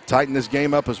tightened this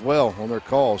game up as well on their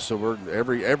calls. So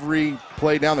every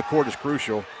play down the court is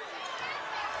crucial.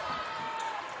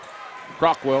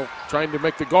 Crockwell trying to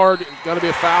make the guard. Got to be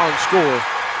a foul and score.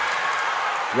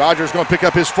 Rogers going to pick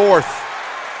up his 4th.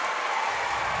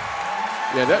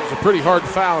 Yeah, that was a pretty hard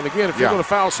foul. And again, if you're going to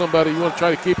foul somebody, you want to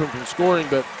try to keep him from scoring.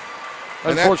 But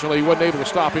unfortunately, he wasn't able to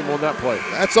stop him on that play.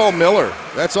 That's all Miller.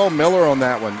 That's all Miller on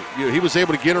that one. He was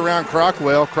able to get around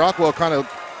Crockwell. Crockwell kind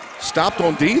of stopped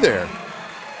on D there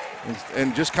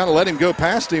and just kind of let him go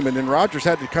past him. And then Rogers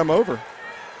had to come over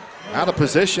out of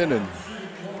position. And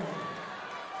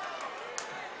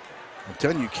I'm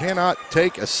telling you, you cannot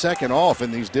take a second off in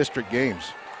these district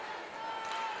games.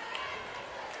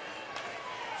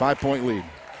 5-point lead.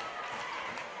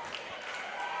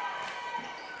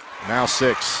 Now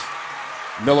 6.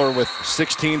 Miller with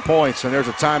 16 points, and there's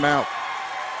a timeout.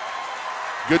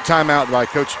 Good timeout by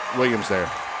Coach Williams there.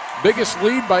 Biggest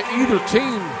lead by either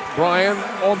team, Brian,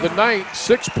 on the night.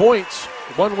 6 points,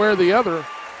 one way or the other.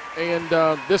 And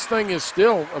this thing is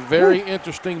still a very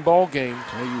interesting ball game.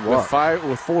 Tell you what.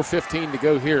 With 4:15 to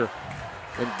go here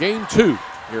in game 2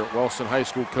 here at Wellston High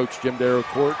School. Coach Jim Darrow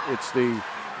Court. It's the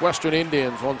Western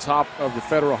Indians on top of the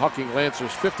Federal Hocking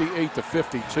Lancers,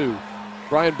 58-52.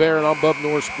 Brian Barrett, I'm Bub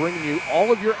Norris, bringing you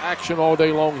all of your action all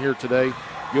day long here today.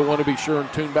 You'll want to be sure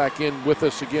and tune back in with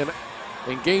us again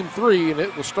in Game 3, and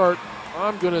it will start,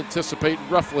 I'm going to anticipate,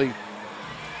 roughly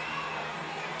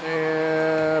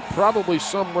probably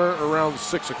somewhere around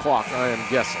 6 o'clock, I am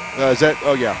guessing. Is that?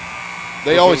 Oh, yeah.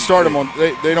 They always start them on –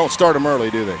 they don't start them early,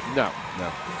 do they? No.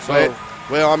 So,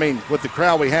 well, I mean, with the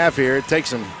crowd we have here, it takes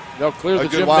them they'll clear the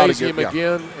gymnasium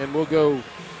again, and we'll go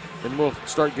and we'll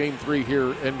start Game 3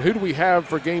 here. And who do we have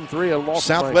for Game 3? I lost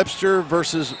South Webster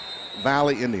versus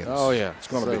Valley Indians. Oh, yeah. It's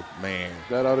going to be, man.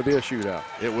 That ought to be a shootout.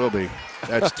 It will be.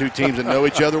 That's two teams that know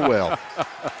each other well.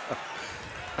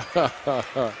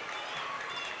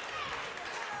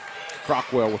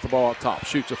 Crockwell with the ball up top,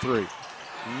 shoots a three.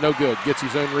 No good, gets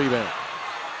his own rebound.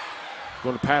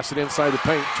 Going to pass it inside the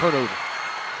paint, turnover.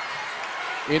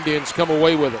 Indians come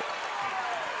away with it.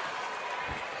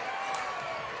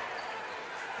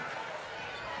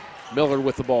 Miller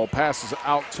with the ball, passes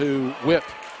out to Witt.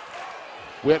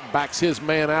 Witt backs his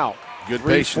man out. Good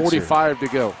patience. 3:45 to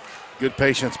go. Good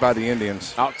patience by the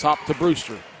Indians. Out top to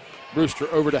Brewster.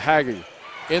 Brewster over to Haggy.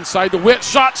 Inside to Witt,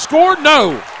 shot scored,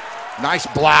 no. Nice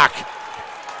block.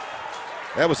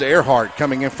 That was Earhart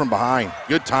coming in from behind.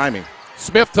 Good timing.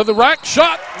 Smith to the rack,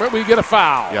 shot, but we get a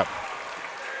foul. Yep.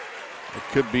 It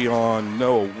could be on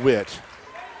Noah Witt.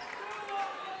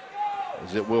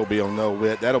 As it will be on Noah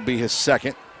Witt. That'll be his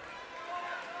second.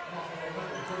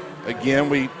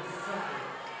 Again,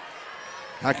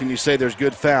 how can you say there's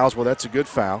good fouls? Well, that's a good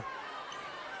foul.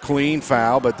 Clean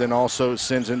foul, but then also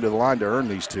sends him to the line to earn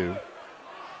these two.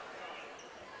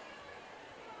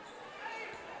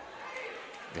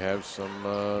 You have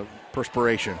some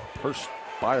perspiration on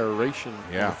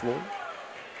the floor.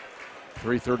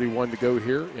 3:31 to go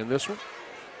here in this one.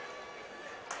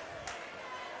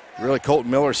 Really,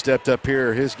 Colton Miller stepped up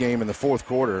here his game in the fourth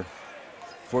quarter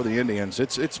for the Indians.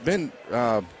 It's been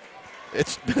a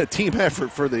team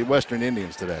effort for the Western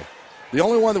Indians today. The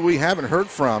only one that we haven't heard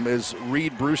from is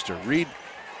Reed Brewster. Reed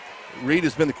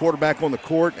has been the quarterback on the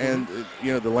court, and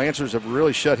the Lancers have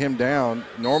really shut him down.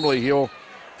 Normally he'll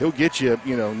get you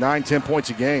 9-10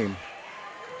 points a game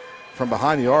from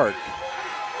behind the arc.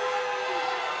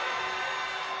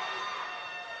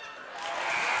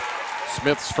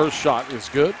 Smith's first shot is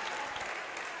good.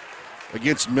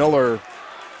 Against Miller,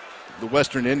 the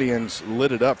Western Indians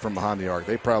lit it up from behind the arc.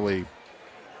 They probably,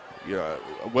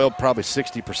 probably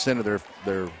 60% of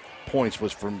their points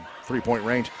was from three-point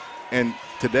range. And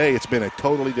today it's been a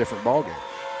totally different ballgame.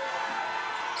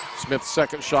 Smith's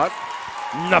second shot,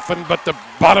 nothing but the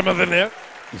bottom of the net.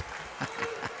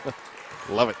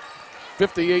 Love it.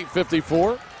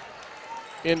 58-54.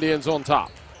 Indians on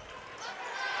top.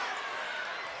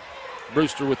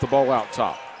 Brewster with the ball out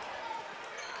top.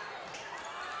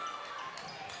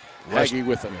 Haggy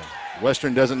with it.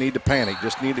 Western doesn't need to panic,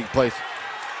 just need to play.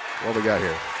 What we got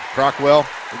here? Crockwell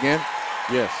again?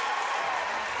 Yes.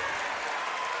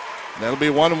 That'll be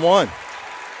 1-1.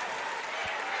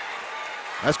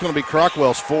 That's going to be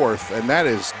Crockwell's fourth, and that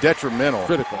is detrimental.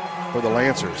 Critical. For the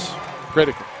Lancers.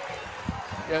 Critical.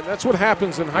 Yeah, that's what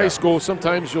happens in high school.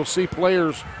 Sometimes you'll see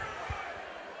players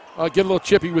get a little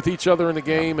chippy with each other in the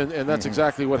game, and that's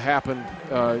exactly what happened.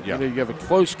 You have a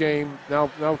close game. Now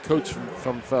coach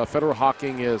from Federal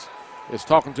Hocking is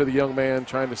talking to the young man,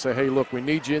 trying to say, hey, look, we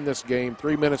need you in this game.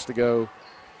 3 minutes to go.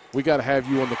 We got to have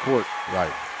you on the court.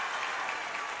 Right.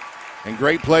 And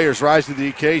great players rise to the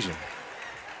occasion.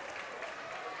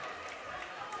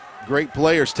 Great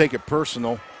players take it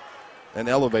personal and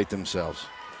elevate themselves.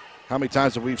 How many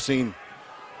times have we seen,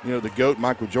 the GOAT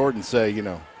Michael Jordan say,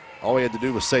 all he had to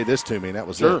do was say this to me, and that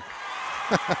was it.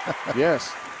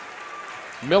 Yes.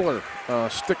 Miller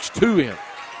sticks two in.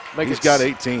 He's got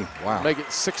 18. Wow. Make it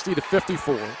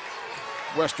 60-54.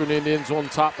 Western Indians on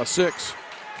top of 6.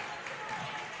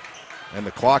 And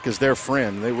the clock is their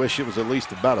friend. They wish it was at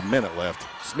least about a minute left.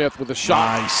 Smith with a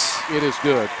shot. Nice. It is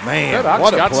good. Man,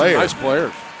 what a player. Some nice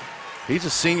players. He's a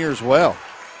senior as well.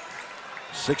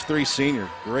 6'3" senior.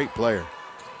 Great player.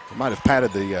 He might have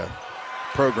padded the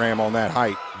program on that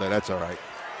height, but that's all right.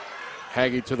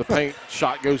 Haggy to the paint.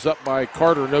 Shot goes up by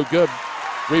Carter. No good.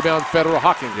 Rebound Federal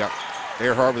Hocking. Yep.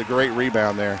 Earhart with a great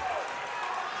rebound there.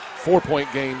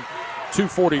 4-point game.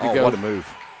 2:40 to go. What a move.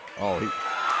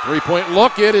 Three-point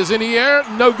look. It is in the air.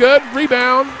 No good.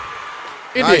 Rebound.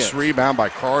 Indians. Nice rebound by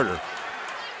Carter.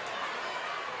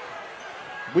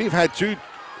 We've had two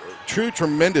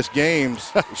tremendous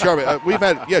games. We've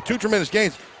had, two tremendous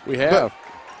games. We have.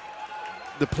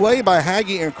 The play by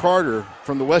Haggy and Carter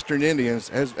from the Western Indians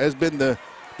has been the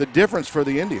the difference for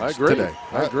the Indians today.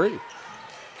 I agree.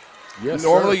 Yes,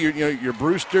 normally, your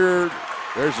Brewster,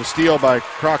 there's a steal by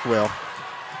Crockwell.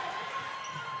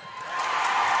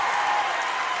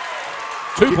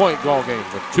 2-point ball game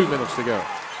with 2 minutes to go.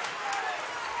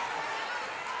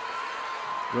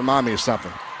 Remind me of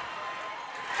something.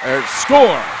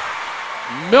 Score.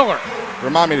 Miller.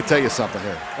 Remind me to tell you something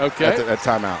here. Okay. At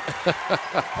timeout.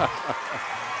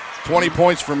 20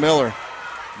 points for Miller.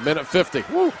 Minute 50.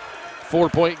 Woo.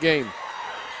 4-point game.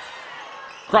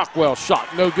 Crockwell shot,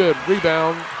 no good.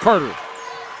 Rebound, Carter.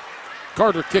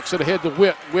 Carter kicks it ahead to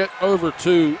Witt. Witt over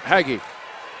to Hagee.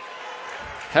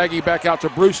 Hagee back out to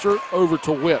Brewster, over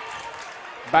to Witt.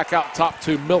 Back out top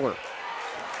to Miller.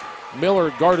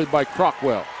 Miller guarded by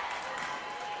Crockwell.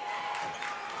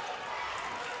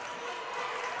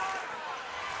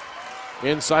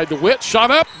 Inside to Witt, shot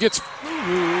up, gets,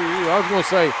 I was going to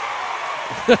say.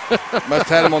 Must have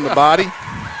had him on the body.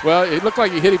 Well, it looked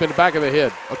like he hit him in the back of the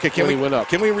head. Okay, he went up.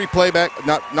 Can we replay back?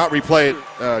 Not replay it,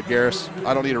 Garris.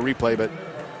 I don't need a replay, but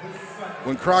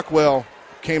when Crockwell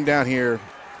came down here,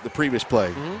 the previous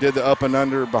play, did the up and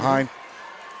under behind,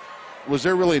 was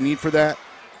there really a need for that?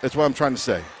 That's what I'm trying to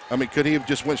say. I mean, could he have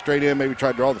just went straight in, maybe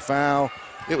tried to draw the foul?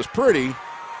 It was pretty.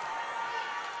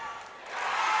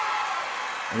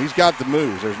 And he's got the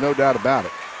moves. There's no doubt about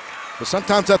it. But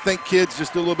sometimes I think kids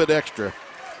just do a little bit extra,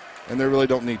 and they really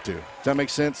don't need to. Does that make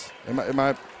sense? Am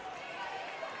I?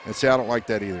 And see, I don't like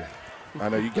that either. I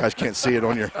know you guys can't see it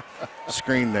on your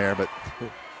screen there, but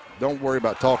don't worry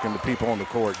about talking to people on the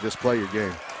court. Just play your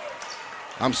game.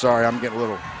 I'm sorry, I'm getting a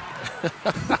little.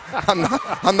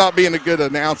 I'm not being a good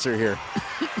announcer here.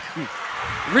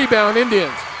 Rebound,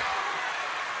 Indians.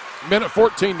 Minute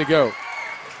 14 to go.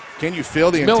 Can you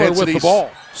feel the Miller intensity with the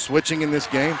ball. Switching in this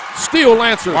game? Steal,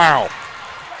 Lancers. Wow.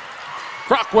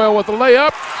 Crockwell with the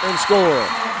layup and score.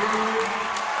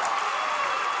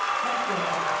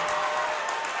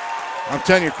 I'm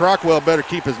telling you, Crockwell better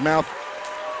keep his mouth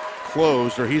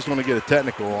closed or he's going to get a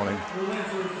technical on him.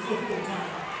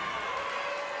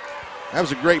 That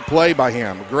was a great play by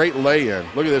him, a great lay-in.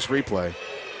 Look at this replay.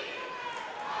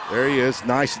 There he is,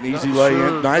 nice and easy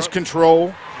lay-in, nice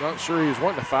control. Not sure he was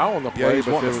wanting to foul on the play. Yeah, he's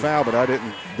wanting to foul, but I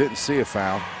didn't see a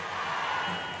foul.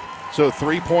 So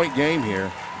 3-point game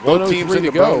here. Both teams in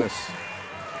the bonus.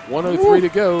 103 to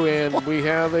go, and we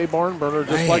have a barn burner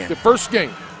just like the first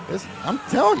game. I'm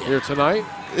telling you. Here tonight.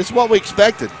 It's what we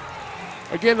expected.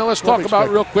 Again, now let's talk about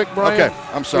real quick, Brian. Okay,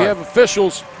 I'm sorry. We have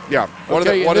officials. Yeah. What okay,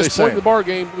 are they at this saying? point in the bar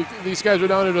game, these guys are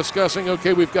down there discussing,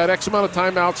 okay, we've got X amount of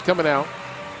timeouts coming out.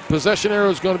 Possession arrow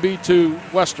is going to be to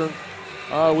Western.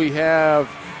 We have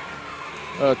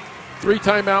 3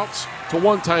 timeouts to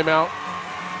 1 timeout,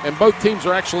 and both teams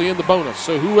are actually in the bonus.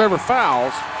 So whoever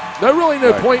fouls, there's really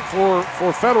no point for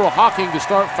Federal Hocking to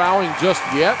start fouling just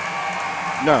yet.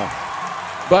 No.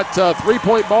 But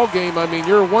 3-point ball game, I mean,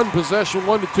 you're a 1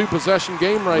 to 2 possession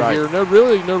game right here. No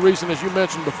reason, as you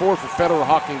mentioned before, for Federal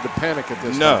Hocking to panic at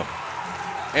this time.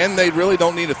 And they really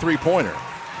don't need a 3-pointer.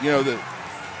 You know,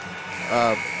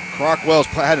 Crockwell's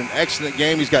had an excellent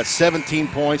game. He's got 17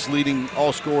 points, leading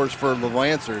all scorers for the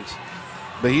Lancers.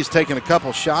 But he's taken a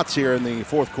couple shots here in the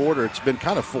fourth quarter. It's been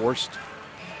kind of forced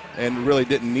and really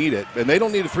didn't need it. And they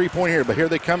don't need a 3-point here, but here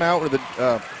they come out with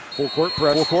a full-court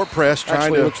press. Full-court press.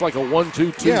 Actually, it looks like a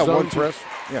 1-2-2 zone press.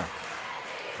 Yeah.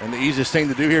 And the easiest thing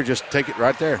to do here, just take it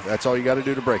right there. That's all you got to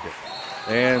do to break it.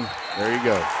 And there you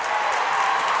go.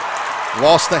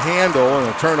 Lost the handle and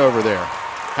a turnover there.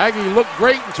 Hagee looked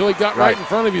great until he got right in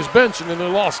front of his bench, and then they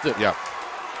lost it. Yeah.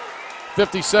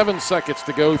 57 seconds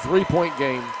to go, 3-point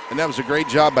game. And that was a great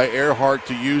job by Earhart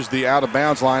to use the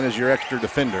out-of-bounds line as your extra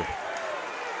defender.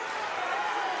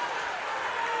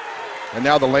 And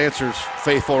now the Lancers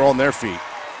faithful are on their feet.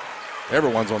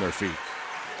 Everyone's on their feet.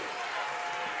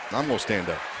 I'm going to stand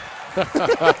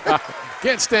up.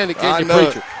 Can't stand it, can you,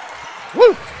 know preacher?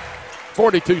 Woo!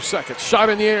 42 seconds. Shot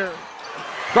in the air.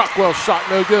 Crockwell shot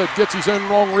no good. Gets his own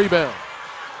long rebound.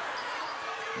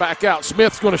 Back out.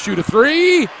 Smith's going to shoot a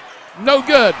 3. No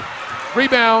good.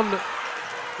 Rebound.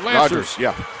 Lancers. Rogers,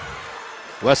 yeah.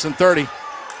 Less than 30.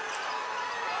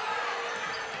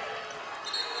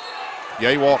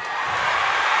 Yeah, he walked.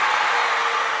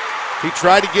 He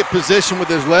tried to get position with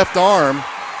his left arm,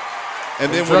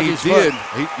 and then when he did,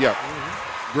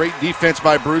 great defense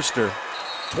by Brewster.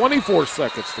 24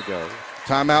 seconds to go.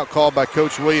 Timeout called by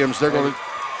Coach Williams. They're going to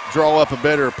draw up a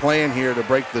better plan here to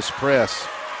break this press.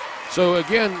 So,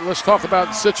 again, let's talk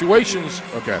about situations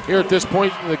here at this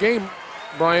point in the game,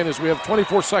 Brian, as we have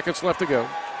 24 seconds left to go.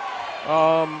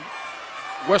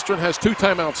 Western has 2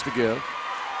 timeouts to give.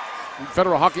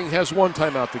 Federal Hocking has 1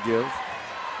 timeout to give.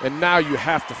 And now you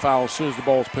have to foul as soon as the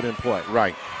ball is put in play.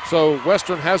 Right. So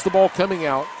Western has the ball coming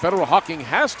out. Federal Hocking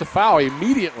has to foul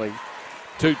immediately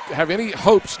to have any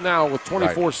hopes now with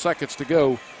 24 seconds to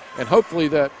go. And hopefully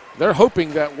that they're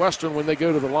hoping that Western, when they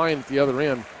go to the line at the other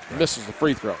end, misses the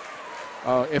free throw.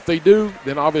 If they do,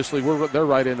 then obviously they're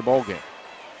right in the ball game.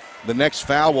 The next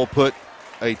foul will put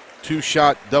a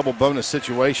 2-shot double bonus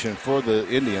situation for the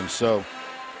Indians. So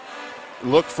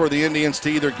look for the Indians to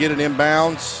either get an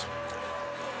inbounds.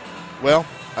 Well,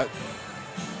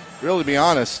 really to be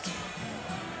honest,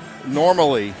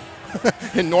 normally,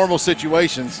 in normal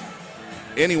situations,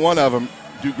 any one of them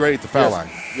do great at the foul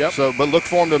line. Yep. So, but look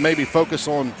for them to maybe focus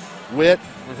on Witt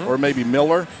or maybe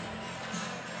Miller.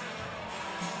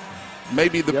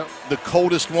 Maybe the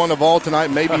coldest one of all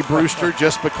tonight, maybe Brewster,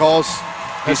 just because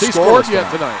has he scored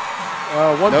yet tonight?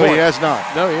 One point. He has not.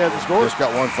 No, he hasn't scored. Just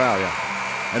got one foul,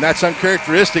 and that's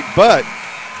uncharacteristic. But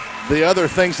the other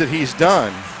things that he's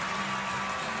done,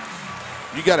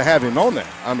 you got to have him on there.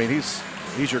 I mean, he's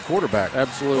your quarterback,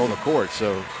 absolutely, on the court.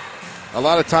 So a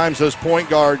lot of times those point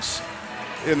guards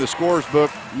in the scorer's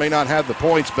book may not have the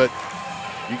points, but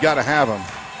you got to have them.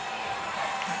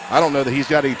 I don't know that he's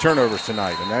got any turnovers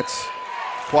tonight, and that's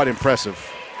quite impressive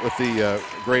with the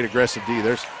great aggressive D.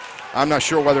 I'm not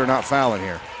sure whether or not fouling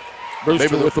here.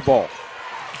 Brewster with the ball.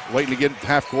 Waiting to get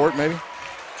half court, maybe?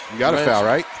 You got to foul,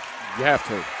 right? You have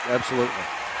to, absolutely.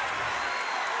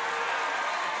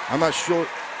 I'm not sure.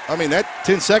 I mean, that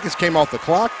 10 seconds came off the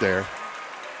clock there.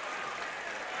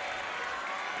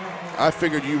 I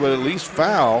figured you would at least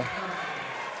foul.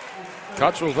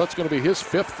 Cottrell, that's going to be his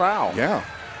 5th foul. Yeah.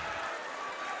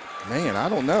 Man, I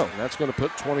don't know. And that's going to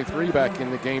put 23 back in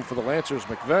the game for the Lancers.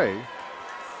 McVeigh.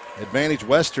 Advantage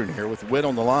Western here with Witt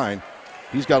on the line.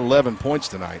 He's got 11 points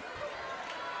tonight.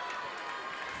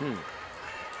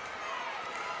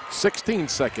 16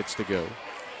 seconds to go.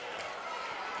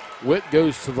 Witt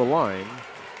goes to the line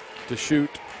to shoot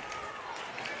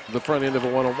the front end of a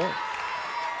one-on-one.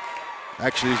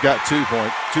 Actually, he's got 2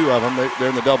 points. 2 of them. They're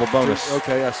in the double bonus.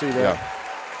 Okay, I see that. Yeah.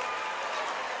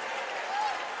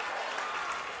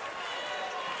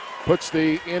 Puts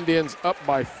the Indians up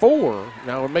by 4.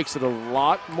 Now it makes it a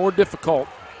lot more difficult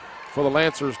for the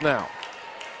Lancers now.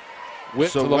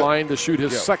 Witt to the line to shoot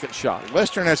his second shot.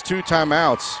 Western has 2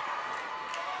 timeouts.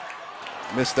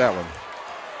 Missed that one.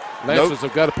 Lancers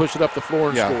have got to push it up the floor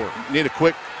and score. Need a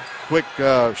quick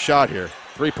shot here.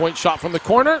 3-point shot from the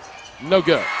corner. No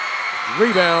good.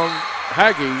 Rebound,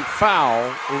 Haggie,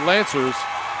 foul, Lancers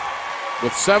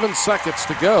with 7 seconds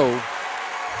to go.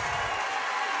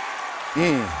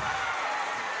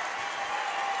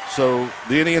 So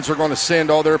the Indians are going to send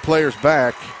all their players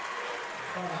back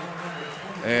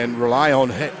and rely on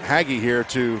Haggie here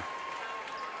to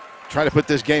try to put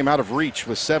this game out of reach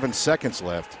with 7 seconds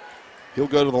left. He'll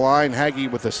go to the line. Haggie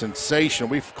with a sensation.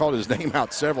 We've called his name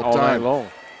out several times. All night long.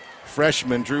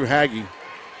 Freshman Drew Haggie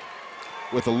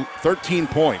with 13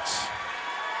 points.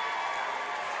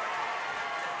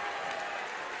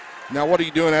 Now, what are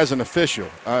you doing as an official?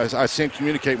 I see him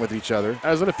communicating with each other.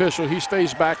 As an official, he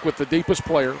stays back with the deepest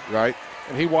player. Right.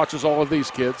 And he watches all of these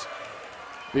kids.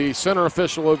 The center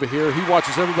official over here, he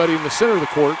watches everybody in the center of the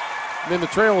court. And then the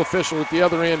trail official at the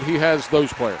other end, he has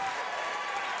those players.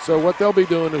 So what they'll be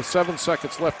doing with 7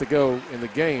 seconds left to go in the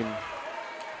game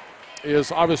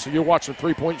is obviously you're watching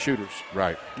 3-point shooters.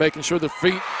 Right. Making sure the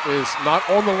feet is not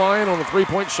on the line on the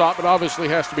 3-point shot, but obviously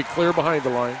has to be clear behind the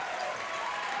line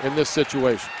in this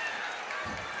situation.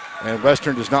 And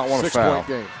Western does not want to foul. 6-point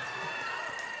game.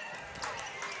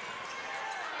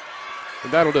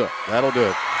 And that'll do it. That'll do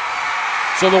it.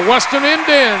 So the Western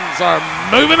Indians are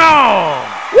moving on.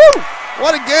 Woo!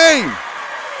 What a game.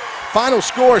 Final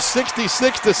score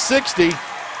 66-60.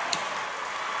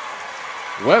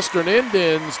 Western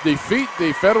Indians defeat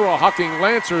the Federal Hocking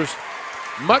Lancers,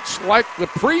 much like the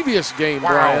previous game,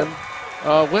 Brian.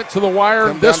 Went to the wire,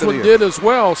 and this one did as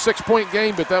well. 6-point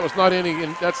game, but that was not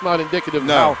that's not indicative of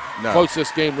how close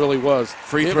this game really was.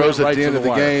 Free throws at the end of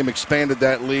the game expanded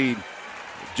that lead.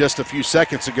 Just a few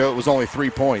seconds ago, it was only 3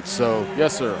 points. So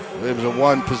yes, sir. It was a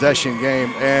one-possession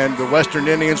game, and the Western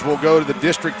Indians will go to the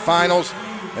district finals,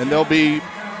 and they'll be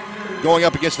going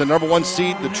up against the number 1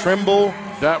 seed, the Trimble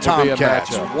Tomcats.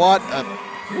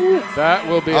 That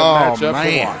will be a matchup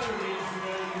to watch.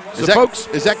 So, folks,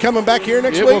 is that coming back here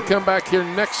next week? It will come back here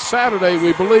next Saturday,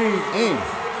 we believe,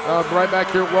 right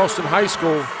back here at Wellston High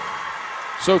School.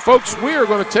 So, folks, we are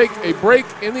going to take a break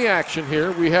in the action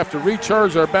here. We have to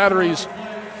recharge our batteries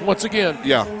once again.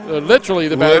 Yeah. Literally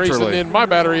the batteries, and then my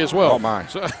battery as well. Oh, my.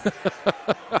 So,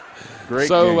 Great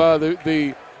game.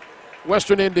 The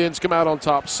Western Indians come out on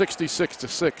top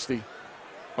 66-60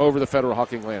 over the Federal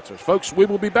Hocking Lancers. Folks, we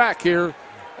will be back here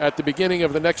at the beginning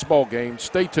of the next ball game.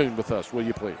 Stay tuned with us, will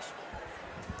you please?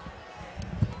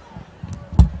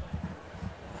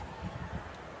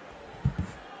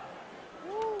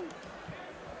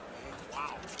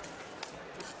 Wow.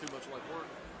 This is too much like work.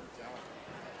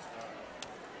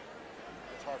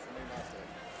 It's hard for me not to.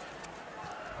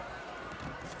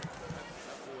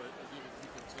 That boy, you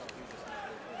can tell he does not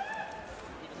go home.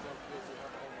 Even though kids who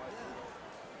have home life,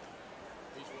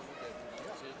 he's one of them.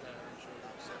 Sit down and show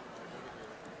them something to go to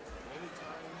here.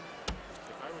 Anytime,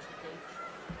 if I was the coach,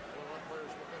 one of my players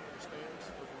look up in the stands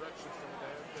for directions from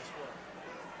dad, guess what?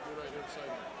 You're right here beside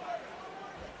me.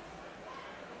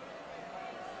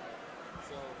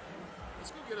 So,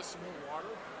 let's go get us some more water.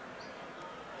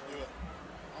 Do it.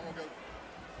 I'm going to go.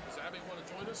 Does Abby want to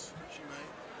join us? She may.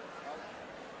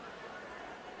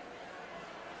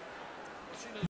 She knows.